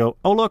and then go,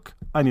 oh, look,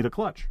 I need a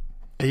clutch.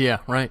 Yeah,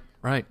 right.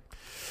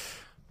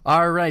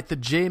 All right, the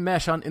J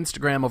Mesh on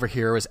Instagram over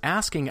here is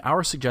asking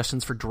our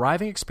suggestions for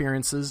driving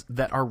experiences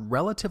that are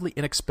relatively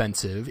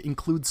inexpensive,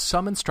 include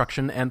some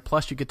instruction, and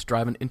plus you get to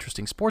drive an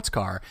interesting sports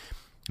car.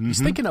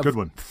 He's thinking of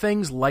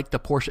things like the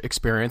Porsche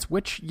experience,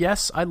 which,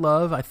 yes, I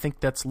love. I think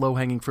that's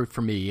low-hanging fruit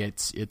for me.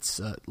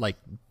 It's like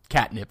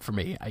catnip for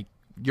me.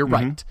 You're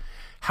right.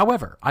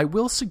 However, I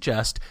will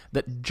suggest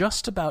that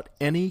just about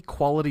any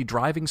quality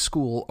driving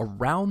school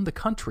around the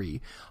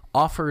country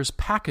offers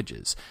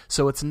packages.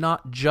 So it's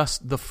not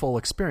just the full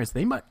experience.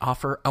 They might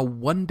offer a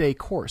one-day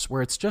course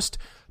where it's just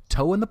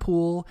toe in the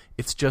pool.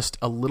 It's just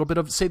a little bit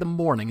of, say, the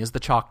morning is the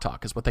chalk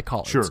talk is what they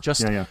call it. Sure. It's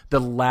just the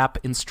lap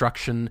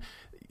instruction,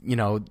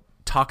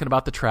 talking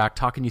about the track,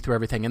 talking you through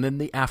everything. And then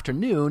the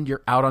afternoon,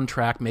 you're out on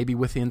track, maybe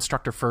with the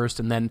instructor first.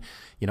 And then,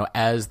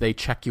 as they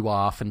check you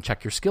off and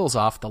check your skills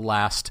off, the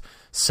last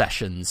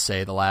sessions,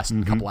 say the last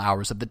couple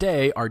hours of the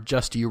day, are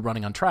just you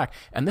running on track.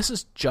 And this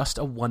is just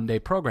a one-day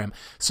program.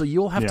 So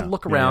you'll have to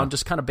look around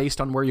just kind of based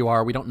on where you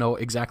are. We don't know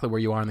exactly where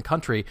you are in the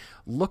country.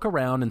 Look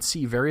around and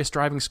see various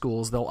driving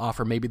schools. They'll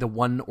offer maybe the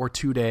 1 or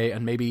 2 day,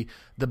 and maybe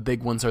the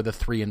big ones are the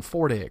 3 and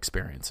 4 day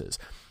experiences.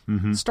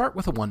 Start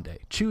with a 1 day.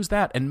 Choose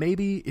that. And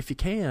maybe, if you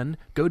can,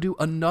 go do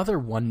another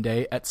 1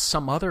 day at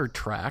some other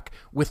track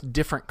with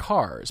different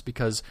cars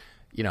because,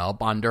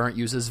 Bondurant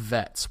uses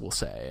Vets, we'll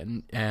say,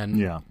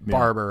 and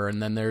Barber.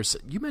 And then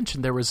you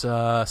mentioned there was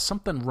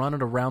something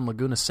running around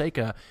Laguna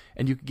Seca,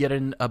 and you could get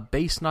in a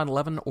base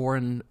 911 or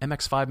an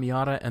MX-5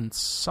 Miata and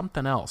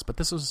something else. But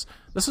this was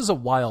a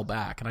while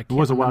back, and I can't remember.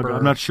 It was a while ago.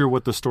 I'm not sure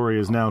what the story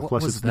is now.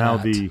 Plus, it's now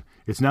the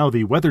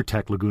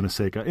WeatherTech Laguna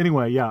Seca.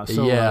 Anyway, yeah.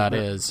 So, it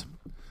is.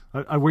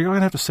 We're going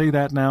to have to say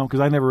that now because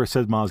I never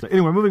said Mazda.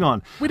 Anyway, moving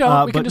on. We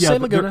don't. We can just say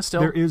Laguna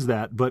still. There is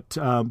that. But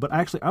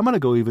actually, I'm going to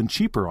go even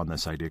cheaper on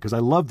this idea because I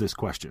love this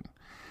question.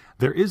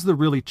 There is the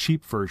really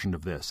cheap version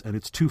of this, and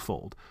it's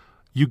twofold.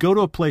 You go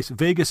to a place,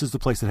 Vegas is the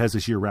place that has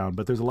this year-round,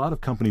 but there's a lot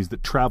of companies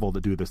that travel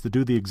that do this, that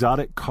do the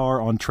exotic car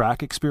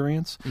on-track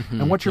experience.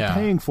 And what you're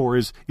paying for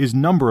is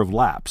number of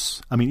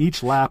laps. I mean,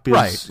 each lap is,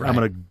 right. I'm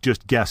going to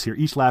just guess here,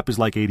 each lap is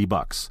like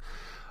 $80.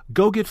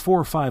 Go get 4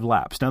 or 5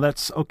 laps. Now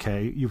that's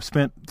okay. You've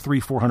spent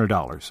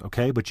 $300-$400,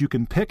 okay? But you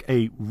can pick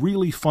a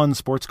really fun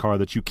sports car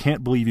that you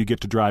can't believe you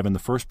get to drive in the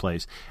first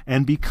place.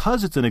 And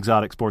because it's an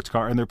exotic sports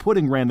car and they're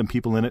putting random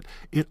people in it,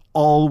 it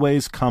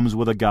always comes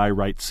with a guy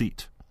right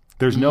seat.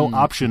 There's no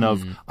option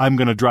of I'm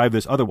going to drive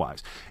this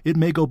otherwise. It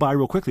may go by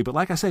real quickly, but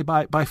like I say,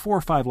 by 4 or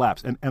 5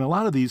 laps. And a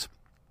lot of these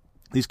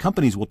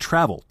companies will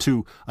travel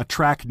to a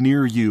track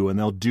near you, and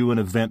they'll do an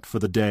event for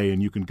the day,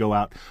 and you can go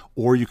out,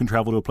 or you can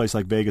travel to a place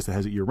like Vegas that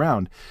has it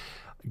year-round.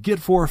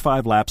 Get 4 or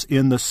 5 laps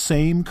in the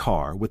same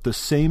car with the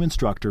same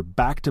instructor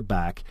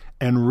back-to-back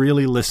and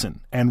really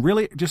listen. And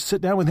really just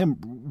sit down with him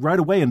right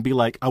away and be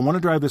like, I want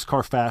to drive this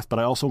car fast, but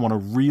I also want to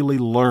really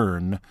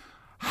learn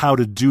how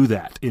to do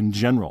that in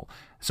general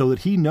so that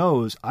he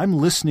knows I'm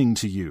listening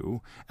to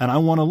you and I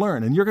want to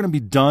learn. And you're going to be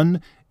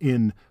done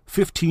in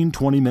 15,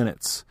 20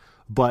 minutes.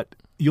 But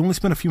you only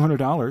spent a few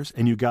 $100s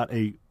and you got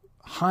a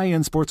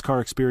high-end sports car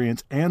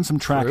experience and some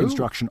track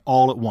instruction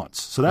all at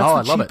once. So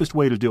that's the cheapest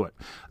way to do it.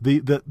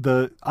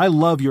 I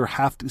love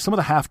some of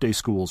the half-day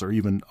schools are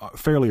even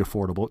fairly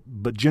affordable,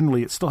 but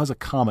generally it still has a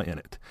comma in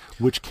it,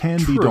 which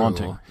can be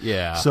daunting.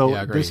 Yeah.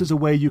 So this is a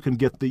way you can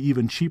get the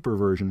even cheaper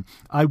version.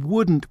 I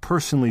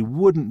personally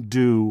wouldn't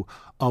do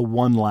a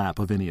 1 lap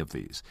of any of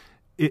these.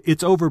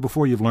 It's over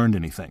before you've learned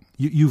anything.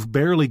 You've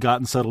barely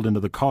gotten settled into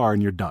the car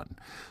and you're done.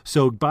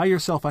 So buy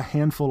yourself a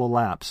handful of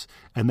laps,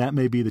 and that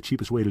may be the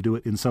cheapest way to do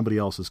it in somebody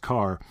else's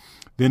car.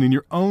 Then in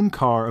your own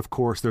car, of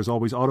course, there's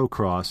always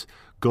autocross.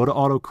 Go to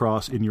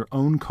autocross in your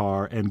own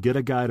car and get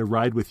a guy to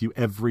ride with you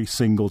every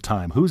single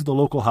time. Who's the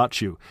local hot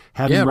shoe?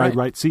 Have him ride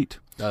right seat.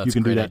 You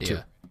can do that too.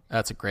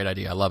 That's a great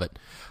idea. I love it.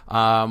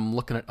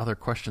 Looking at other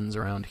questions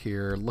around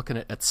here. Looking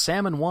at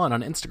Salmon1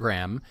 on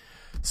Instagram.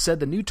 Said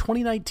the new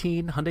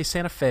 2019 Hyundai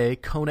Santa Fe,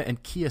 Kona,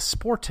 and Kia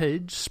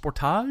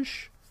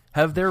Sportage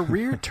have their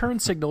rear turn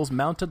signals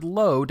mounted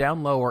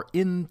down low, or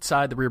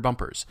inside the rear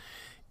bumpers.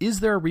 Is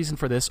there a reason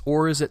for this,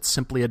 or is it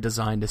simply a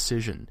design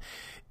decision?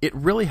 It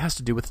really has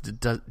to do with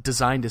the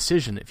design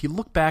decision. If you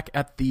look back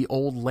at the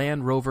old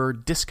Land Rover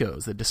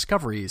Discos, the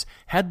Discoveries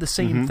had the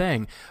same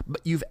thing,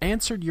 but you've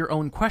answered your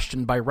own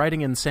question by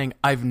writing in saying,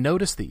 I've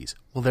noticed these.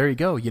 Well, there you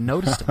go. You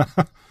noticed them.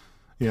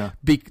 Yeah.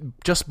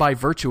 Just by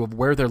virtue of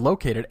where they're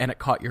located, and it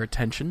caught your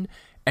attention,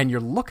 and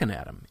you're looking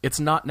at them. It's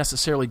not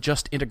necessarily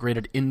just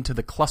integrated into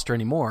the cluster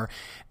anymore.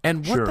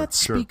 And what that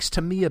speaks to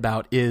me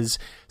about is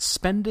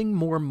spending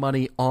more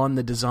money on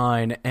the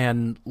design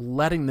and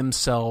letting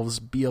themselves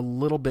be a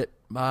little bit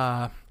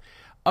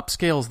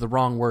upscale is the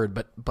wrong word,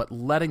 but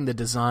letting the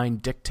design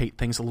dictate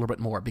things a little bit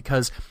more.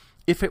 Because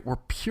if it were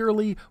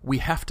purely, we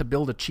have to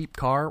build a cheap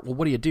car, well,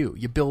 what do?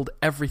 You build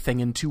everything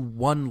into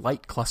one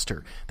light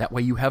cluster. That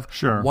way you have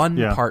one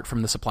part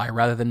from the supplier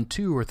rather than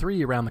 2 or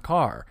 3 around the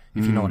car,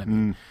 if you know what I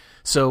mean.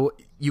 So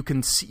you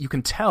can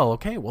tell,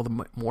 okay, well,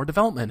 the more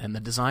development, and the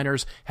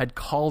designers had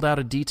called out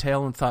a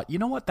detail and thought, you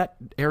know what that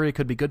area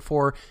could be good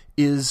for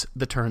is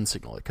the turn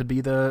signal. It could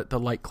be the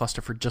light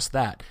cluster for just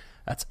that.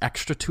 That's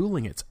extra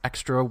tooling, it's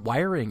extra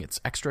wiring, it's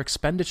extra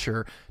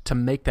expenditure to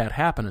make that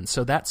happen. And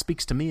so that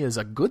speaks to me as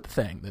a good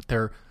thing, that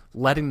they're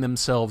letting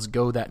themselves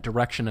go that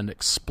direction and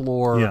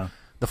explore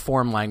the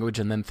form language,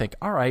 and then think,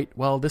 all right,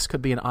 well, this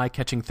could be an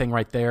eye-catching thing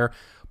right there.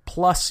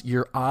 Plus,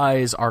 your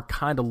eyes are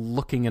kind of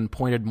looking and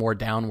pointed more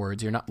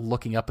downwards. You're not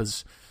looking up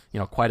as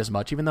quite as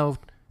much, even though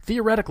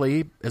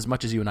theoretically, as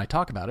much as you and I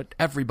talk about it,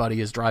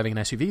 everybody is driving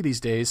an SUV these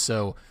days,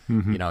 so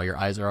your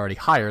eyes are already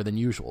higher than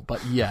usual.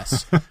 But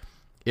yes,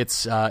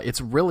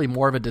 it's really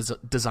more of a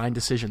design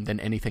decision than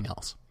anything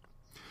else.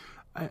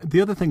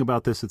 The other thing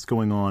about this that's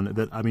going on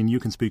that, I mean, you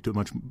can speak to it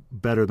much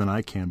better than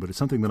I can, but it's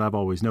something that I've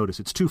always noticed.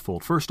 It's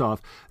twofold. First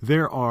off,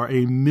 there are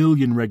a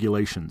million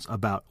regulations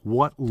about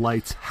what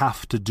lights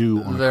have to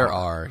do on a There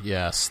car. are,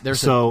 yes.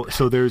 There's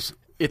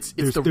It's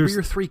the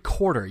rear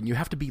three-quarter, and you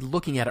have to be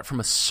looking at it from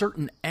a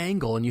certain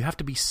angle, and you have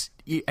to be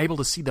able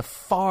to see the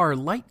far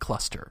light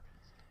cluster.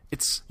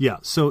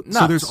 So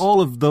there's all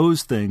of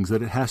those things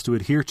that it has to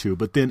adhere to,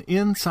 but then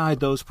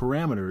inside those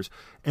parameters,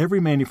 every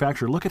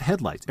manufacturer, look at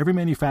headlights. Every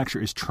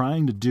manufacturer is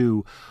trying to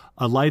do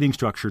a lighting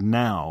structure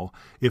now.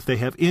 If they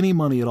have any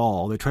money at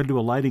all, they try to do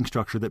a lighting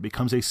structure that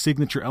becomes a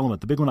signature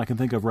element. The big one I can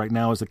think of right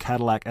now is the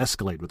Cadillac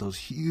Escalade with those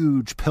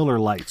huge pillar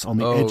lights on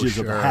the edges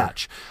of the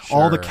hatch. Sure.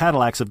 All the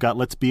Cadillacs have got,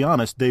 let's be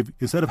honest, they've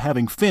instead of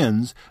having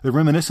fins, they're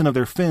reminiscent of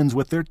their fins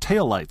with their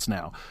tail lights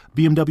now.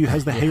 BMW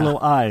has the halo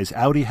eyes.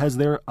 Audi has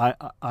their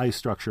eye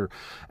structure.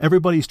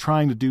 Everybody's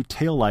trying to do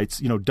tail lights.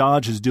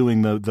 Dodge is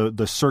doing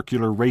the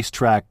circular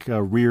racetrack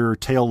rear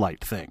tail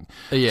light thing.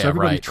 So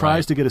everybody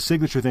tries to get a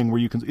signature thing where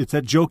you can. It's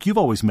that joke you've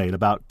always made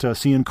about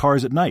seeing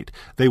cars at night.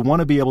 They want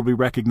to be able to be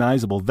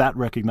recognizable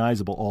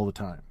all the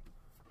time.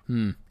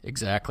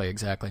 Exactly.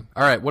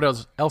 All right, what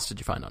else did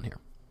you find on here?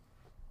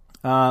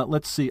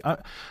 Let's see.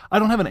 I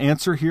don't have an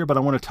answer here, but I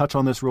want to touch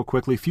on this real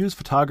quickly. Fuse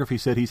Photography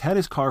said he's had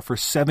his car for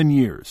 7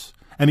 years,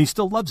 and he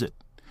still loves it.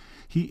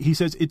 He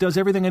says, it does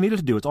everything I need it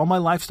to do. It's all my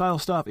lifestyle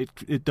stuff.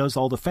 It does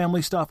all the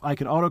family stuff. I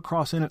can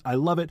autocross in it. I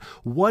love it.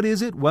 What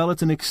is it? Well,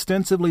 it's an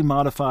extensively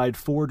modified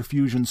Ford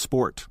Fusion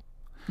Sport.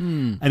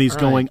 And he's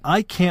going,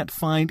 I can't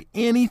find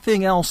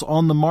anything else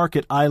on the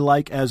market I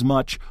like as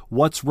much.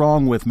 What's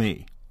wrong with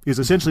me? Is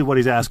essentially what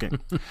he's asking.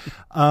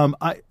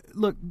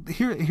 Look,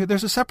 here,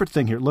 there's a separate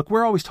thing here. Look,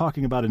 we're always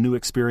talking about a new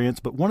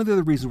experience, but one of the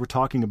other reasons we're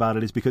talking about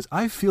it is because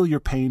I feel your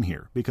pain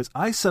here, because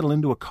I settle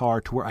into a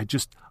car to where I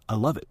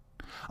love it.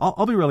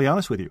 I'll be really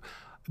honest with you.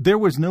 There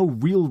was no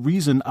real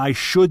reason I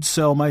should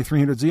sell my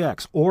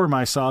 300ZX or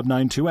my Saab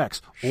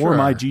 92X or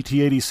my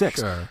GT86.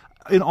 Sure.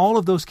 In all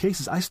of those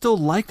cases, I still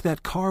liked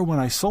that car when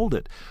I sold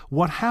it.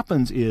 What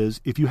happens is,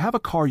 if you have a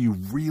car you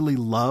really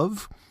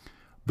love,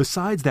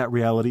 besides that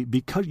reality,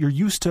 because you're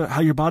used to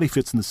how your body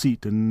fits in the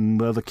seat and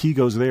the key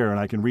goes there and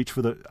I can reach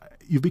for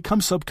you've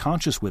become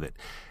subconscious with it.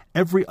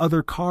 Every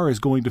other car is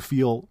going to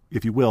feel,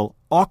 if you will,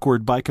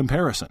 awkward by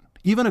comparison,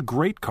 even a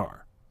great car.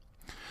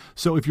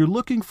 So if you're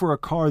looking for a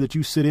car that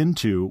you sit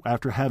into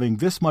after having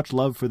this much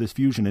love for this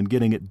Fusion and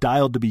getting it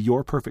dialed to be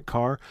your perfect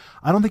car,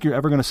 I don't think you're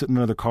ever going to sit in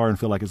another car and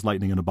feel like it's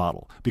lightning in a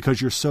bottle,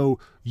 because you're so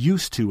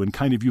used to and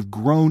kind of you've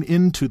grown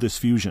into this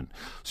Fusion.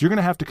 So you're going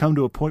to have to come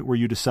to a point where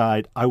you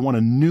decide, I want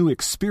a new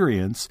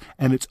experience,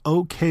 and it's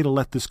okay to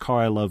let this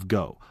car I love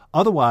go.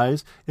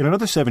 Otherwise, in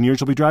another 7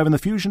 years, you'll be driving the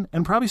Fusion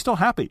and probably still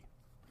happy.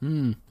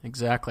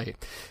 Exactly.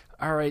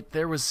 All right,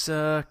 there was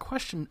a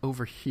question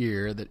over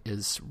here that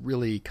is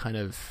really kind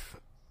of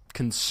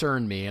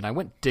concerned me, and I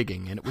went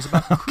digging, and it was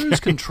about cruise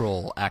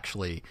control,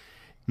 actually.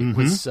 It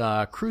was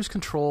cruise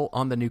control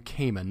on the new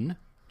Cayman,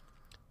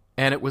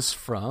 and it was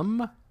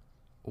from...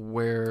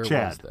 Where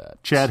Chad. was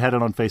that? Chad had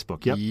it on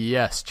Facebook, yep.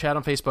 Yes, Chad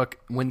on Facebook.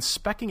 When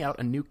speccing out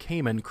a new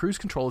Cayman, cruise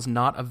control is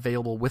not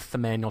available with the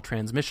manual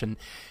transmission.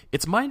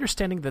 It's my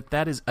understanding that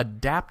that is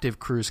adaptive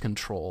cruise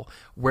control,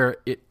 where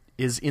it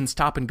is in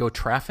stop-and-go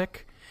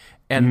traffic,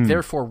 and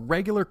therefore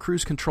regular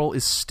cruise control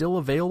is still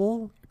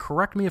available.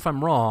 Correct me if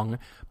I'm wrong,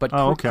 but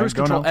cruise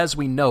control as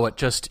we know it,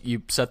 just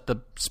you set the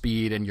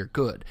speed and you're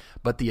good.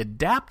 But the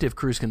adaptive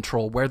cruise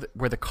control, where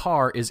the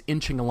car is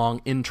inching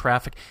along in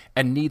traffic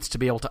and needs to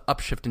be able to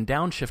upshift and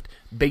downshift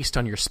based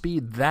on your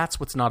speed, that's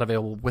what's not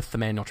available with the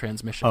manual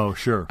transmission. Oh,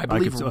 sure. I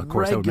believe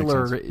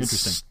regular is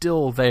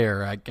still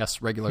there. I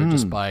guess regular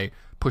just by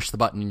push the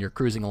button and you're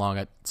cruising along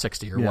at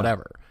 60 or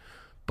whatever.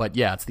 But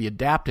yeah, it's the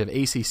adaptive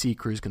ACC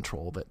cruise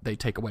control that they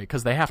take away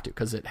because they have to,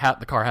 because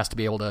the car has to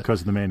be able to, because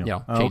of the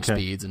manual, change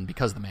speeds, and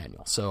because of the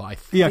manual. So I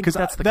think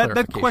that's the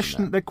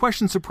clarification. That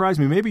question surprised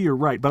me. Maybe you're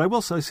right, but I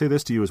will say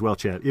this to you as well,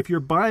 Chad. If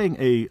you're buying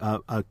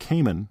a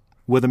Cayman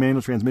with a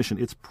manual transmission,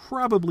 it's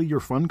probably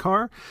your fun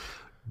car.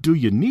 Do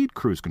you need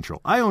cruise control?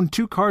 I own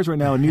 2 cars right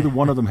now, and neither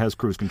one of them has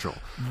cruise control.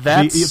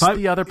 That's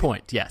the other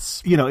point,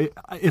 yes.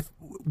 If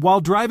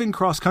while driving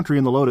cross-country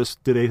in the Lotus,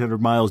 did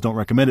 800 miles, don't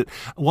recommend it.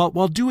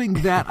 While doing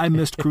that, I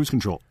missed cruise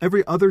control.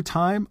 Every other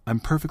time, I'm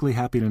perfectly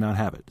happy to not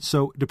have it.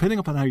 So depending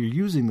upon how you're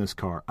using this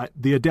car,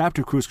 the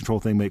adaptive cruise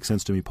control thing makes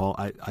sense to me, Paul.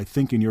 I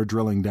think in your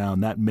drilling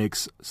down, that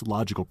makes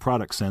logical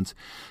product sense,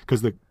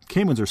 because the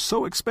Caymans are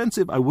so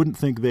expensive, I wouldn't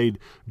think they'd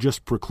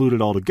just preclude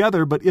it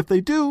altogether. But if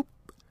they do,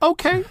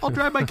 okay, I'll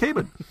drive my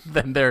Cayman.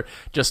 Then they're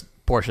just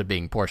Porsche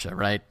being Porsche,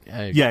 right?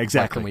 Yeah,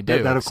 exactly. What can we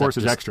do? That of course,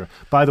 is extra.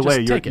 By the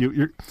way,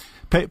 you're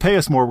pay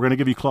us more. We're going to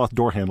give you cloth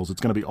door handles.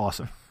 It's going to be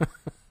awesome.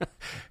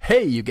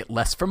 Hey, you get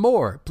less for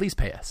more. Please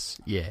pay us.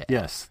 Yeah.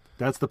 Yes,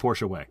 that's the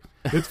Porsche way.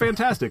 It's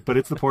fantastic, but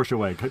it's the Porsche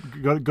way.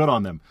 Good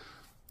on them.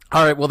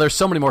 All right, well, there's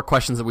so many more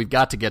questions that we've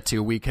got to get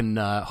to. We can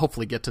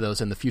hopefully get to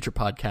those in the future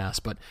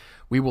podcast, but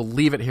we will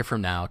leave it here for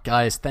now.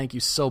 Guys, thank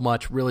you so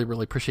much. Really,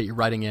 really appreciate you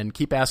writing in.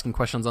 Keep asking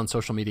questions on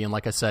social media, and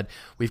like I said,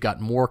 we've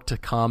got more to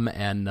come,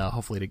 and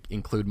hopefully to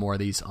include more of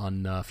these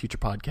on future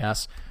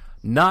podcasts.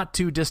 Not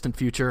too distant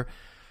future.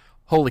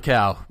 Holy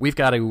cow, we've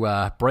got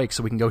to break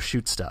so we can go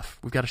shoot stuff.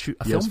 We've got to shoot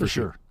a film for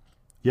sure.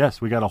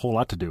 Yes, we got a whole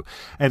lot to do.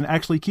 And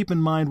actually, keep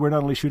in mind, we're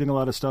not only shooting a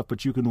lot of stuff,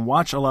 but you can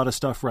watch a lot of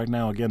stuff right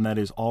now. Again, that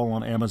is all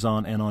on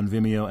Amazon and on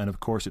Vimeo. And, of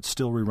course, it's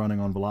still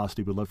rerunning on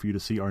Velocity. We'd love for you to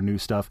see our new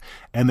stuff.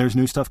 And there's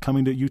new stuff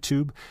coming to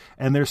YouTube.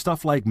 And there's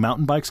stuff like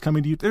mountain bikes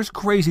coming to YouTube. There's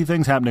crazy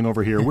things happening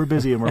over here. We're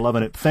busy and we're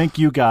loving it. Thank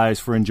you guys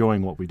for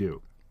enjoying what we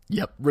do.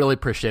 Yep, really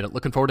appreciate it.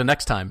 Looking forward to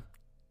next time.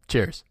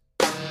 Cheers.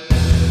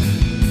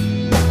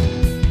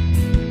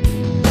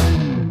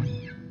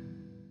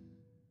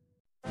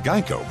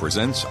 Geico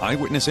presents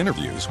eyewitness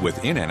interviews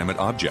with inanimate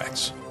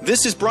objects.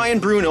 This is Brian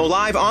Bruno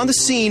live on the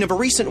scene of a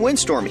recent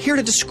windstorm, here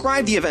to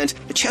describe the event,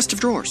 The Chest of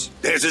Drawers.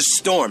 There's a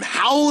storm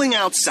howling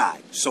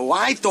outside, so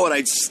I thought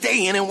I'd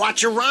stay in and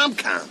watch a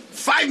rom-com.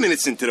 5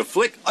 minutes into the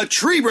flick, a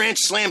tree branch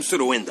slams through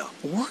the window.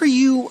 Were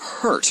you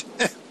hurt?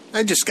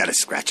 I just got a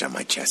scratch on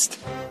my chest.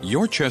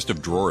 Your chest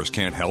of drawers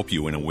can't help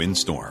you in a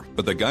windstorm,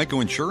 but the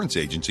Geico Insurance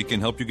Agency can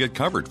help you get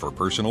covered for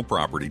personal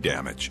property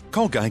damage.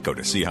 Call Geico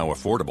to see how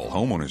affordable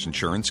homeowners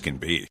insurance can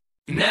be.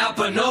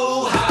 Napa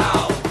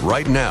know-how.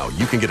 Right now,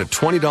 you can get a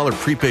 $20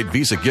 prepaid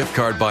Visa gift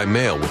card by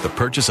mail with the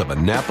purchase of a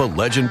Napa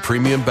Legend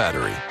Premium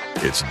Battery.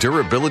 Its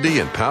durability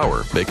and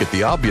power make it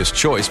the obvious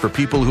choice for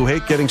people who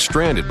hate getting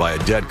stranded by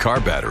a dead car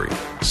battery.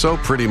 So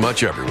pretty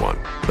much everyone.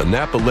 The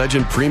Napa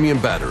Legend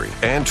Premium Battery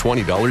and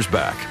 $20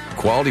 back.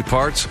 Quality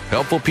parts,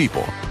 helpful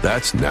people.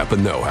 That's Napa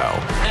know-how.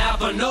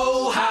 Napa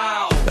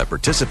know-how. At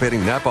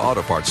participating Napa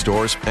Auto Parts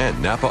stores and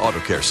Napa Auto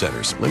Care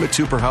Centers. Limit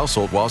 2 per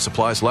household while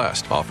supplies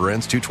last. Offer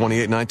ends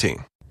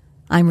 2/28/19.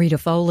 I'm Rita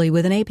Foley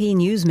with an AP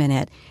News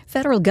Minute.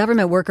 Federal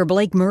government worker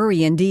Blake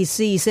Murray in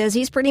D.C. says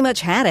he's pretty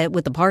much had it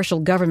with the partial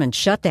government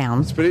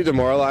shutdown. It's pretty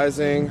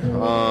demoralizing,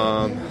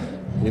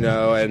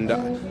 and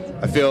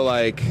I feel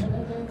like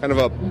kind of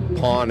a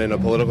pawn in a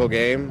political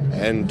game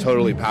and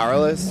totally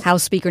powerless.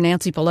 House Speaker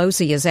Nancy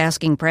Pelosi is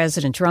asking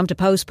President Trump to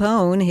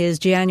postpone his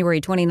January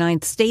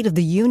 29th State of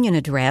the Union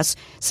address,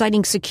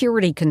 citing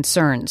security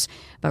concerns.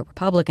 But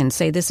Republicans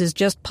say this is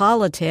just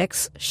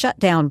politics,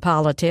 shutdown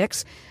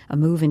politics, a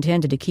move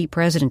intended to keep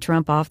President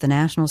Trump off the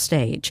national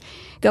stage.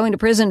 Going to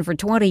prison for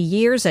 20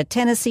 years, a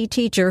Tennessee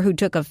teacher who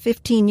took a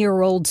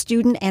 15-year-old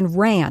student and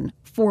ran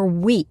for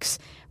weeks.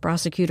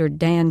 Prosecutor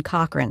Dan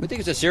Cochran. I think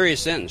it's a serious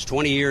sentence.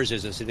 20 years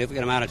is a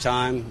significant amount of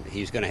time.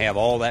 He's going to have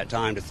all that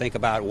time to think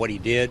about what he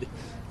did,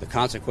 the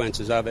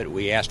consequences of it.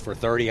 We asked for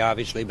 30,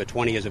 obviously, but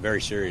 20 is a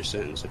very serious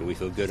sentence, and we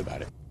feel good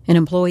about it. An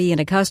employee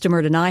and a customer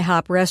at an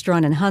IHOP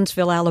restaurant in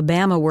Huntsville,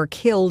 Alabama, were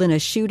killed in a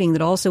shooting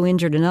that also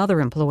injured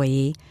another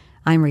employee.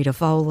 I'm Rita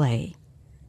Foley.